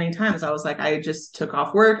that so many times. I was like, I just took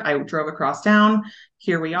off work. I drove across town.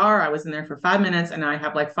 Here we are. I was in there for 5 minutes and I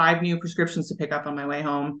have like five new prescriptions to pick up on my way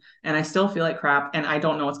home. And I still feel like crap and I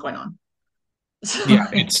don't know what's going on. yeah,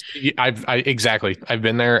 So, exactly. I've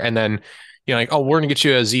been there, and then like, oh, we're gonna get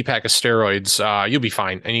you a Z pack of steroids. You'll be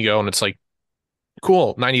fine. And you go, and it's like,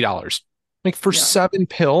 cool, $90, like for yeah. 7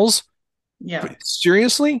 pills. Yeah.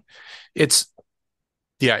 Seriously, it's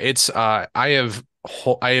yeah, it's I have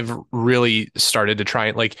really started to try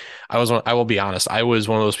and like I will be honest, I was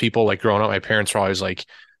one of those people like growing up, my parents were always like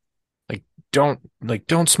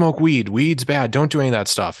don't smoke weed. Weed's bad. Don't do any of that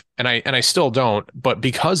stuff. And I still don't, but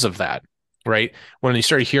because of that, right? When they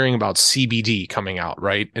started hearing about CBD coming out,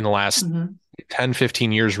 right, in the last Hmm.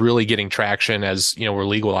 10-15 years really getting traction as, we're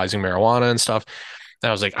legalizing marijuana and stuff. And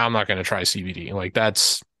I was like, I'm not going to try CBD. Like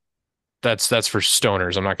that's for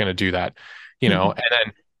stoners. I'm not going to do that, And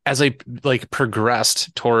then as I like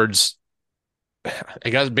progressed towards, I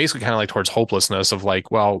guess basically kind of like towards hopelessness of like,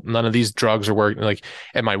 well, none of these drugs are working. Like,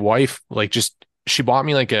 and my wife like just she bought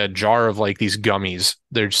me like a jar of like these gummies.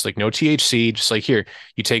 They're just like no THC, just like here,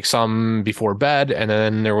 you take some before bed, and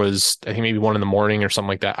then there was I think maybe one in the morning or something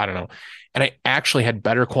like that. I don't know. And I actually had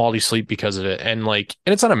better quality sleep because of it. And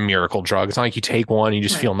it's not a miracle drug. It's not like you take one and you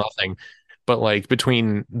just feel Right. nothing. But like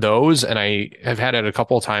between those and I have had it a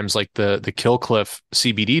couple of times, like the Kill Cliff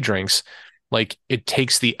CBD drinks, like it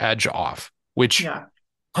takes the edge off, which Yeah.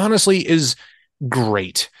 honestly is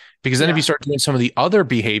great. Because then if you Yeah. start doing some of the other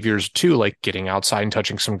behaviors too, like getting outside and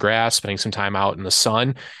touching some grass, spending some time out in the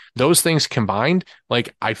sun, those things combined,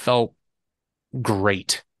 like I felt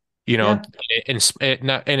great, Yeah.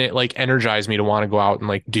 and it like energized me to want to go out and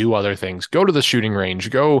like do other things, go to the shooting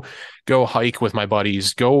range, go hike with my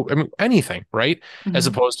buddies, I mean, anything, right? As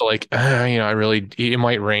Hmm. opposed to like, it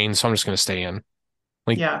might rain, so I'm just going to stay in.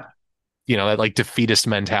 Like, Yeah. that like defeatist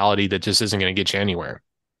mentality that just isn't going to get you anywhere.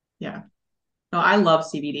 Yeah. No, I love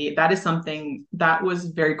CBD. That is something that was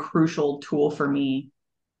a very crucial tool for me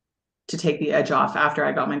to take the edge off after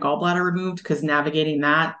I got my gallbladder removed because navigating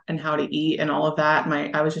that and how to eat and all of that,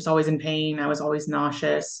 I was just always in pain. I was always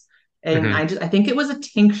nauseous. And Hmm. I think it was a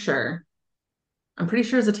tincture. I'm pretty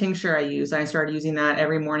sure it's a tincture I used. I started using that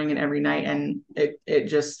every morning and every night. And it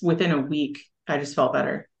just within a week, I just felt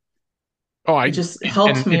better. Oh, It just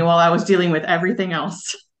helped and me while I was dealing with everything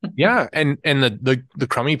else. yeah, and the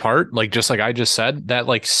crummy part, like just like I just said, that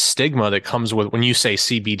like stigma that comes with when you say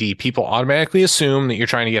CBD, people automatically assume that you're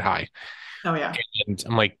trying to get high. Oh yeah. And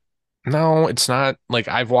I'm like, no, it's not. Like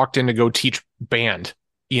I've walked in to go teach band,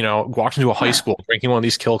 walked into a high Yeah. school drinking one of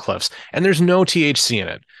these Kill Cliffs, and there's no THC in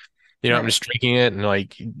it. I'm Right. just drinking it and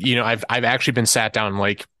like, I've actually been sat down and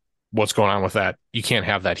like, what's going on with that? You can't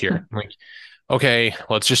have that here. I'm like, okay,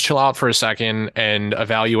 let's just chill out for a second and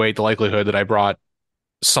evaluate the likelihood that I brought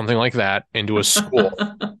something like that into a school,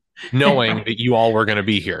 knowing Yeah. that you all were going to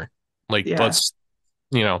be here. Like, Yeah. let's,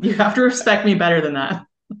 you know, You have to respect me better than that.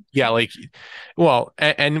 yeah, like, well,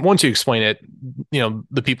 and once you explain it,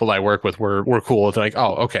 the people that I work with were cool with like,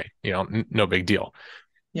 oh, okay, no big deal.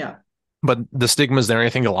 Yeah. But the stigma is there. I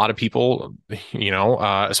think a lot of people,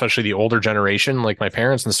 especially the older generation, like my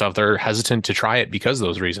parents and stuff, they're hesitant to try it because of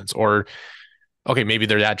those reasons. Or, okay, maybe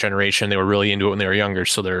they're that generation. They were really into it when they were younger,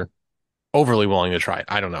 so they're overly willing to try it.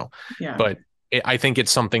 I don't know. Yeah. But I think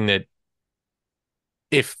it's something that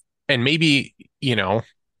if, and maybe,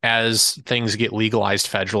 as things get legalized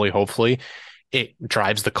federally, hopefully, it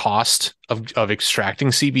drives the cost of extracting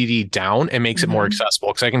CBD down and makes it more Hmm. accessible.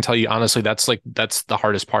 Because I can tell you honestly, that's the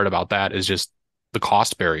hardest part about that is just the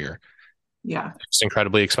cost barrier. Yeah. It's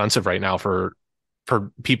incredibly expensive right now for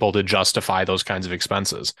people to justify those kinds of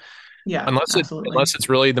expenses. Yeah. Unless it Absolutely. unless it's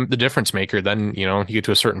really the difference maker, then you get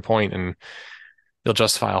to a certain point and you'll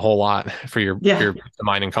justify a whole lot for your Yeah. peace of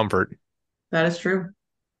mind and comfort. That is true.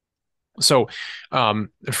 So,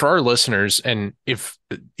 for our listeners, and if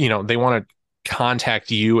they want to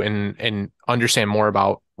contact you and understand more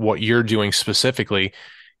about what you're doing specifically,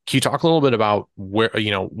 can you talk a little bit about where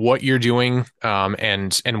what you're doing,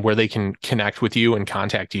 and where they can connect with you and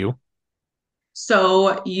contact you?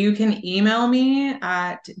 So you can email me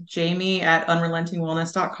at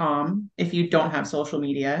Jayme@unrelentingwellness.com if you don't have social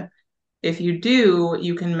media. If you do,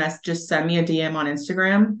 you can just send me a DM on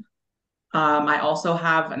Instagram. I also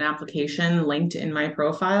have an application linked in my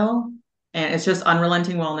profile, and it's just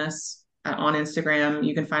Unrelenting Wellness on Instagram.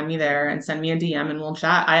 You can find me there and send me a DM and we'll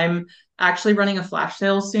chat. I'm actually running a flash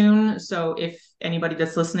sale soon. So if anybody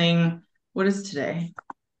that's listening, what is today?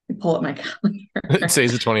 Pull up my calendar.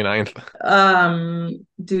 Today's the 29th.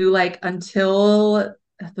 Do like until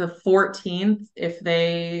the 14th if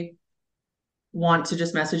they want to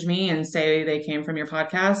just message me and say they came from your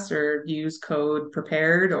podcast or use code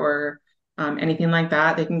prepared or anything like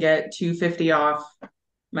that, they can get 250 off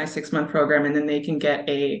my 6 month program, and then they can get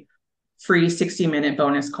a free 60-minute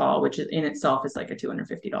bonus call, which in itself is like a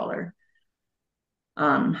 $250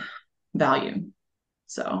 um, value.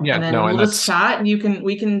 So, Yeah, and then no, we'll and just that's chat. We can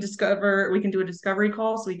do a discovery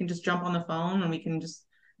call, so we can just jump on the phone and we can just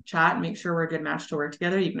chat and make sure we're a good match to work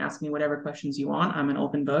together. You can ask me whatever questions you want. I'm an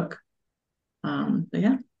open book. But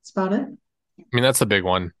yeah, that's about it. I mean, that's the big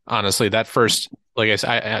one. Honestly, that first, like I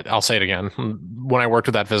said, I'll say it again. When I worked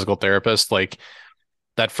with that physical therapist, like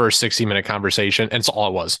that first 60-minute conversation, and it's all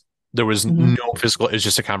it was. There was Mm-hmm. no physical, it was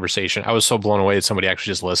just a conversation. I was so blown away that somebody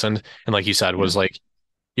actually just listened. And like you said, Yeah. was like,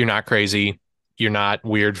 you're not crazy. You're not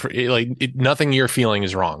weird for nothing you're feeling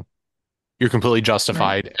is wrong. You're completely Right.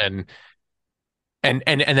 justified. And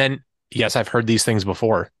then, yes, I've heard these things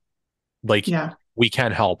before. Like, Yeah. we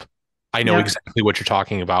can help. I know Yep. exactly what you're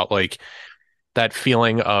talking about. Like that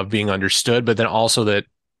feeling of being understood, but then also that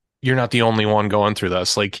you're not the only one going through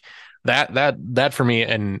this. Like that for me,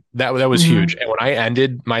 and that was huge. Mm-hmm. And when I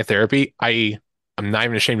ended my therapy, I'm not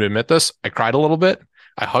even ashamed to admit this. I cried a little bit.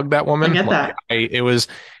 I hugged that I woman. get Like that. it was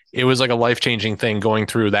like a life-changing thing going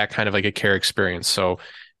through that kind of like a care experience. So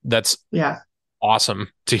that's Yeah. awesome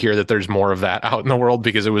to hear that there's more of that out in the world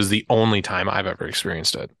because it was the only time I've ever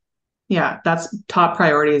experienced it. Yeah. That's top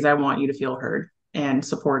priorities. I want you to feel heard and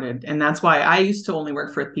supported. And that's why I used to only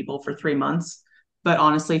work for people for 3 months. But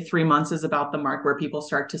honestly, 3 months is about the mark where people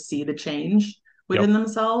start to see the change Yep. within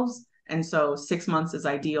themselves. And so 6 months is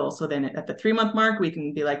ideal. So then at the 3 month mark, we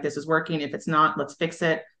can be like, this is working. If it's not, let's fix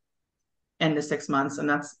it. End of 6 months.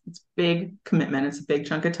 And it's big commitment. It's a big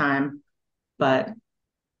chunk of time, but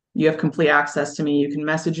you have complete access to me. You can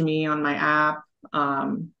message me on my app.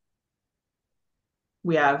 Um,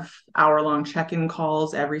 we have hour-long check-in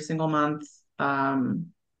calls every single month,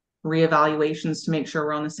 reevaluations to make sure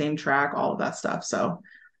we're on the same track, all of that stuff. So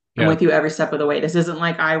I'm Yeah. with you every step of the way. This isn't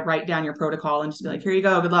like I write down your protocol and just be like, here you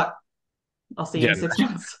go, good luck. I'll see you Yeah. in 6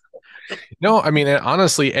 months. No, I mean,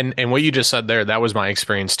 honestly, and what you just said there, that was my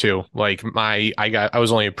experience too. Like I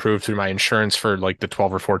was only approved through my insurance for like the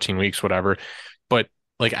 12 or 14 weeks, whatever. But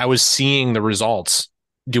like I was seeing the results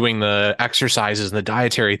doing the exercises and the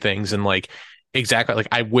dietary things and like exactly like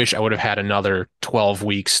I wish I would have had another 12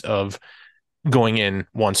 weeks of going in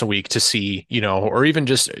once a week to see, or even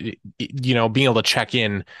just, being able to check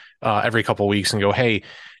in every couple of weeks and go, hey,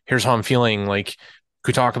 here's how I'm feeling. Like,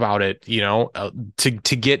 could talk about it,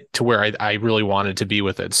 to get to where I really wanted to be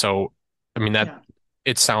with it. So, I mean, that Yeah.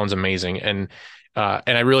 it sounds amazing. And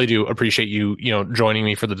I really do appreciate you, joining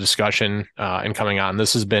me for the discussion and coming on.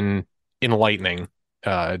 This has been enlightening.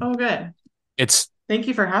 Uh, Oh, good. it's Thank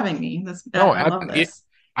you for having me. no, I love this.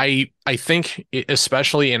 I think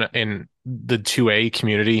especially in the 2A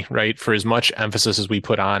community, right? For as much emphasis as we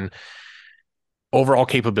put on overall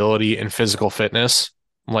capability and physical fitness,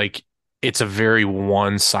 like it's a very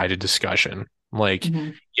one-sided discussion. Like,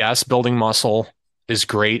 Hmm. yes, building muscle is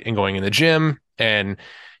great and going in the gym and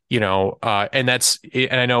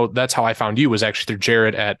and I know that's how I found you was actually through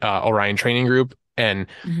Jared at Orion Training Group. And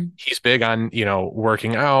Hmm. he's big on,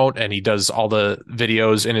 working out and he does all the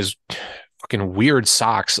videos in his fucking weird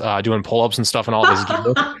socks, doing pull-ups and stuff and all of his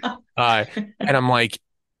gear. Uh, and I'm like,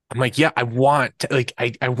 yeah, I want to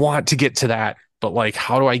get to that, but like, Yeah.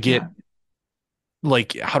 how do I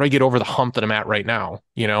get over the hump that I'm at right now?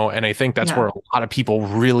 And I think that's where Yeah. a lot of people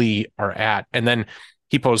really are at. And then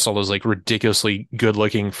he posts all those like ridiculously good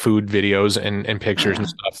looking food videos and Oh pictures and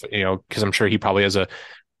yeah. stuff, because I'm sure he probably has a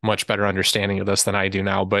much better understanding of this than I do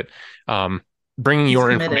now. But um, bringing He's your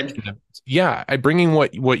committed. information, yeah, bringing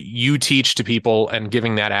what you teach to people and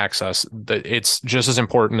giving that access, that it's just as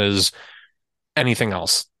important as anything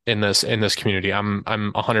else in this community. I'm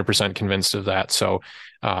 100% convinced of that. So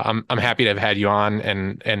I'm happy to have had you on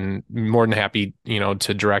and more than happy,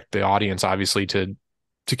 to direct the audience, obviously, to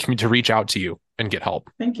reach out to you and get help.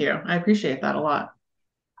 Thank you. I appreciate that a lot.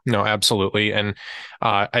 No, absolutely. And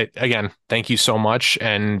again, thank you so much.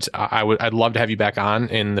 And I'd love to have you back on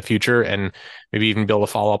in the future and maybe even be able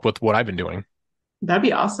to follow up with what I've been doing. That'd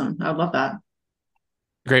be awesome. I would love that.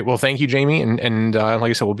 Great. Well, thank you, Jayme. And like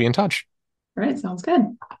I said, we'll be in touch. All right. Sounds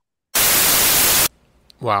good.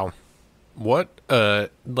 Wow. What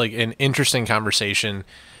like an interesting conversation.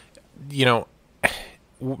 You know,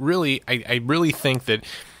 really, I really think that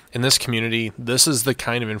in this community, this is the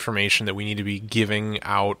kind of information that we need to be giving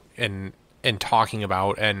out and talking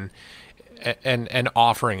about and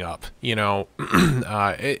offering up.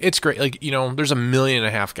 It's great. Like, there's 1.5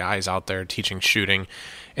 million guys out there teaching shooting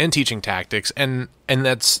and teaching tactics, and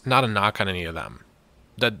that's not a knock on any of them.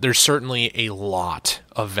 That there's certainly a lot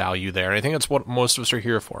of value there. I think that's what most of us are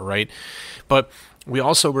here for, right? But we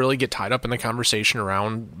also really get tied up in the conversation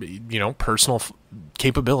around, personal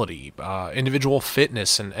capability, individual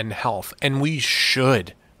fitness and health. And we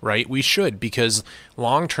should, right? We should, because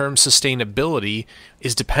long-term sustainability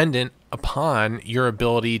is dependent upon your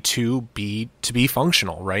ability to be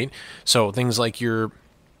functional, right? So things like your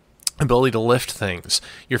ability to lift things,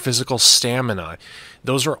 your physical stamina.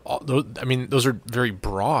 Those are all, those are very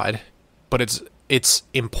broad, but it's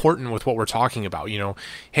important with what we're talking about.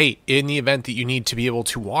 Hey, in the event that you need to be able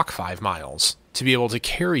to walk 5 miles, to be able to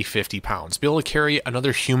carry 50 pounds, be able to carry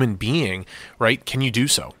another human being, right? Can you do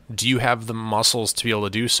so? Do you have the muscles to be able to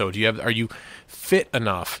do so? Are you fit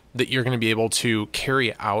enough that you're going to be able to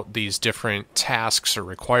carry out these different tasks or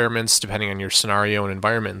requirements depending on your scenario and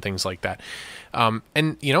environment and things like that?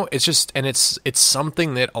 It's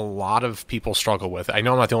something that a lot of people struggle with. I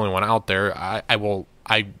know I'm not the only one out there. I will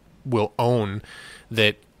own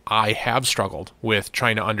that I have struggled with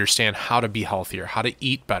trying to understand how to be healthier, how to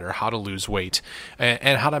eat better, how to lose weight,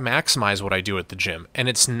 and how to maximize what I do at the gym. And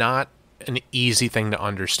it's not an easy thing to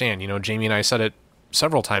understand. Jayme and I said it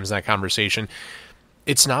several times in that conversation.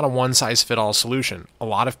 It's not a one size fit all solution. A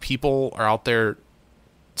lot of people are out there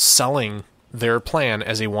selling their plan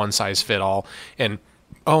as a one size fit all, and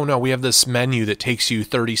oh no, we have this menu that takes you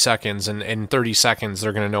 30 seconds, and in 30 seconds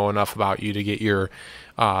they're going to know enough about you to get your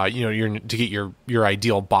your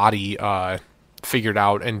ideal body figured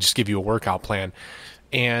out and just give you a workout plan.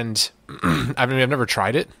 And I've never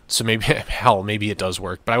tried it, so maybe it does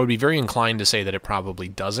work, but I would be very inclined to say that it probably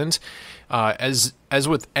doesn't. As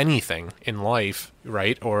with anything in life,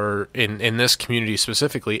 right, or in this community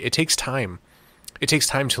specifically, it takes time. It takes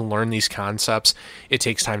time to learn these concepts. It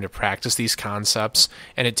takes time to practice these concepts,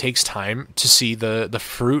 and it takes time to see the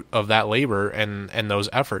fruit of that labor and those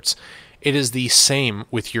efforts. It is the same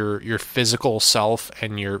with your physical self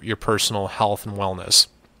and your personal health and wellness.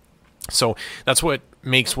 So that's what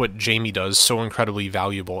makes what Jayme does so incredibly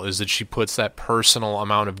valuable, is that she puts that personal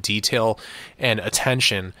amount of detail and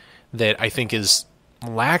attention that I think is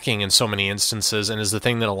lacking in so many instances, and is the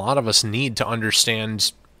thing that a lot of us need to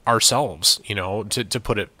understand ourselves, to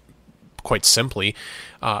put it quite simply,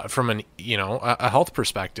 from a health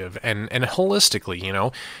perspective and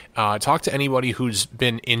holistically. Talk to anybody who's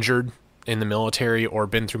been injured in the military or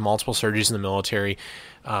been through multiple surgeries in the military,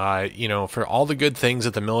 for all the good things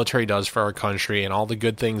that the military does for our country and all the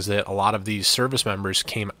good things that a lot of these service members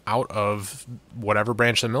came out of whatever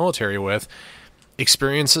branch of the military with.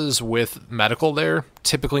 Experiences with medical there,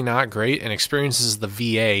 typically not great, and experiences the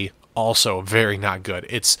VA, also very not good.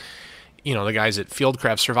 It's the guys at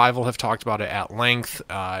Fieldcraft Survival have talked about it at length,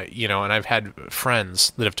 and I've had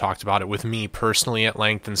friends that have talked about it with me personally at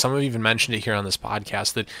length, and some have even mentioned it here on this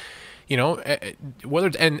podcast that,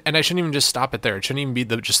 whether and I shouldn't even just stop it there. It shouldn't even be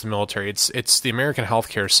just the military. It's the American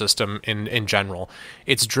healthcare system in general.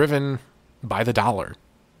 It's driven by the dollar.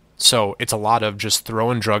 So it's a lot of just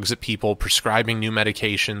throwing drugs at people, prescribing new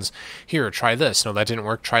medications. Here, try this. No, that didn't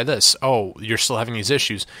work. Try this. Oh, you're still having these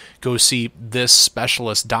issues. Go see this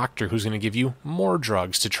specialist doctor who's going to give you more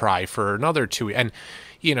drugs to try for another 2 weeks. And,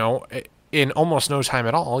 in almost no time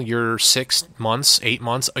at all, you're 6 months, 8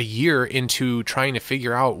 months, a year into trying to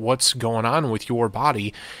figure out what's going on with your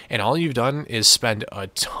body. And all you've done is spend a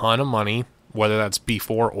ton of money, whether that's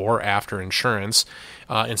before or after insurance.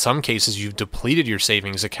 In some cases, you've depleted your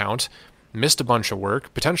savings account, missed a bunch of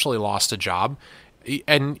work, potentially lost a job,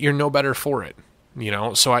 and you're no better for it.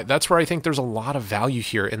 So that's where I think there's a lot of value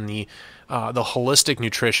here in the holistic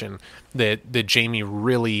nutrition that Jayme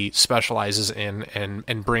really specializes in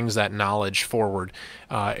and brings that knowledge forward.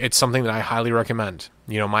 It's something that I highly recommend.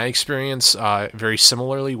 My experience very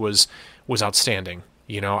similarly was outstanding.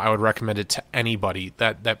 I would recommend it to anybody,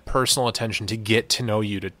 that personal attention to get to know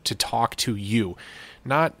you, to talk to you,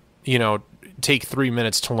 not, take 3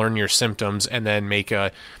 minutes to learn your symptoms and then make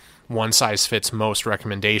a one size fits most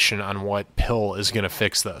recommendation on what pill is going to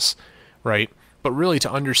fix this, right? But really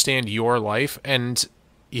to understand your life and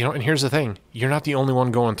here's the thing, you're not the only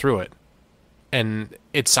one going through it. And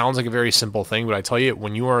it sounds like a very simple thing, but I tell you,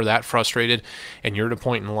 when you are that frustrated and you're at a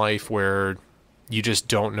point in life where you just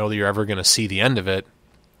don't know that you're ever going to see the end of it,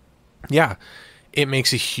 yeah, it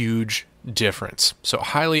makes a huge difference. So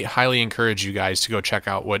highly, highly encourage you guys to go check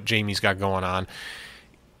out what Jayme's got going on.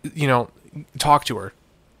 Talk to her.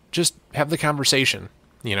 Just have the conversation,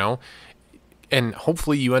 and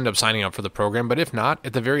hopefully you end up signing up for the program. But if not,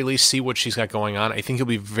 at the very least, see what she's got going on. I think you'll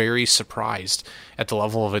be very surprised at the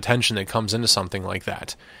level of attention that comes into something like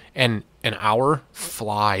that. And an hour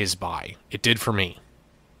flies by. It did for me.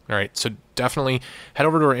 All right, so definitely head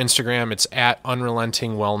over to her Instagram. It's at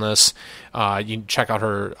Unrelenting Wellness. You can check out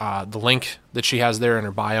her the link that she has there in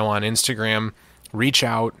her bio on Instagram. Reach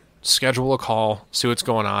out, schedule a call, see what's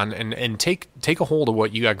going on, and take a hold of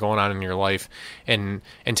what you got going on in your life, and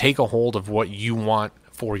take a hold of what you want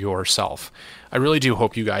for yourself. I really do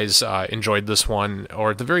hope you guys enjoyed this one,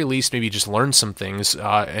 or at the very least, maybe just learn some things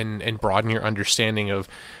and broaden your understanding of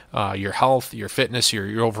your health, your fitness,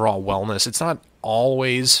 your overall wellness. It's not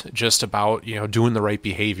always just about doing the right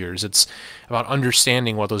behaviors. It's about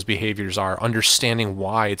understanding what those behaviors are, understanding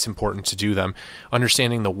why it's important to do them,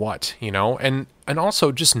 understanding the what, and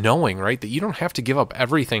also just knowing, right, that you don't have to give up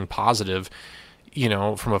everything positive,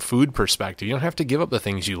 from a food perspective. You don't have to give up the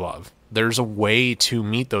things you love. There's a way to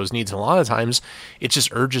meet those needs. And a lot of times it's just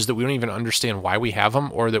urges that we don't even understand why we have them,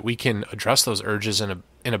 or that we can address those urges in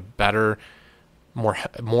a better,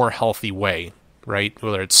 more healthy way, right?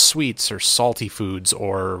 Whether it's sweets or salty foods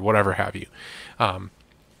or whatever have you.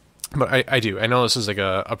 But I know this is like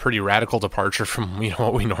a pretty radical departure from,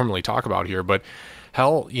 what we normally talk about here, but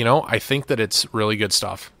hell, I think that it's really good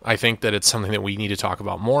stuff. I think that it's something that we need to talk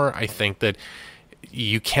about more. I think that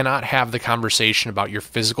you cannot have the conversation about your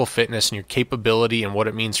physical fitness and your capability and what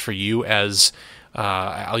it means for you as,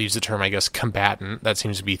 I'll use the term, I guess, combatant. That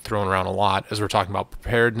seems to be thrown around a lot as we're talking about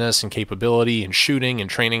preparedness and capability and shooting and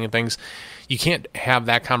training and things. You can't have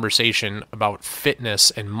that conversation about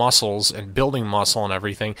fitness and muscles and building muscle and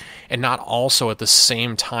everything, and not also at the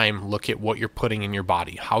same time look at what you're putting in your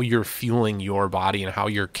body, how you're fueling your body, and how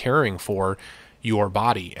you're caring for your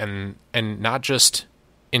body. And not just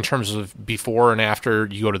in terms of before and after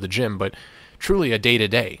you go to the gym, but truly a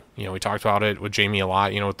day-to-day. We talked about it with Jayme a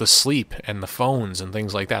lot, with the sleep and the phones and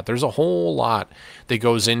things like that. There's a whole lot that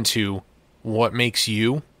goes into what makes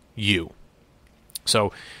you, you.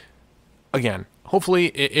 So again, hopefully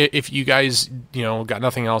if you guys, got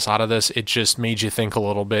nothing else out of this, it just made you think a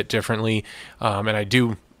little bit differently. And I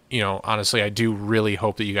do, honestly, I do really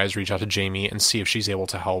hope that you guys reach out to Jayme and see if she's able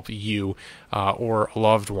to help you or a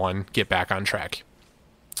loved one get back on track.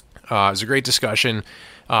 It was a great discussion.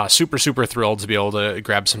 Super, super thrilled to be able to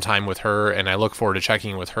grab some time with her, and I look forward to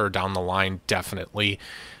checking with her down the line, definitely.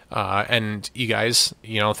 And you guys,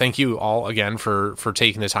 thank you all again for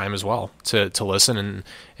taking the time as well to listen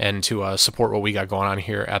and to support what we got going on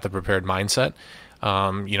here at the Prepared Mindset.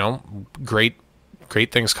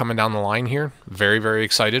 Great things coming down the line here. Very, very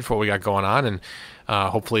excited for what we got going on, and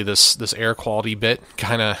hopefully this air quality bit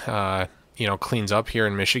kind of cleans up here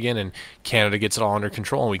in Michigan, and Canada gets it all under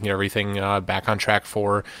control, and we can get everything back on track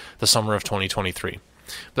for the summer of 2023.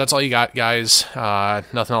 But that's all you got, guys.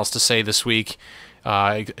 Nothing else to say this week.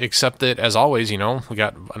 Except that, as always, we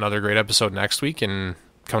got another great episode next week and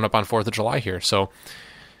coming up on 4th of July here. So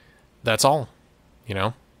that's all,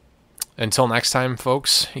 Until next time,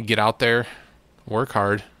 folks, get out there, work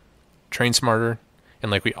hard, train smarter,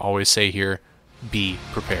 and like we always say here, be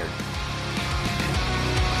prepared.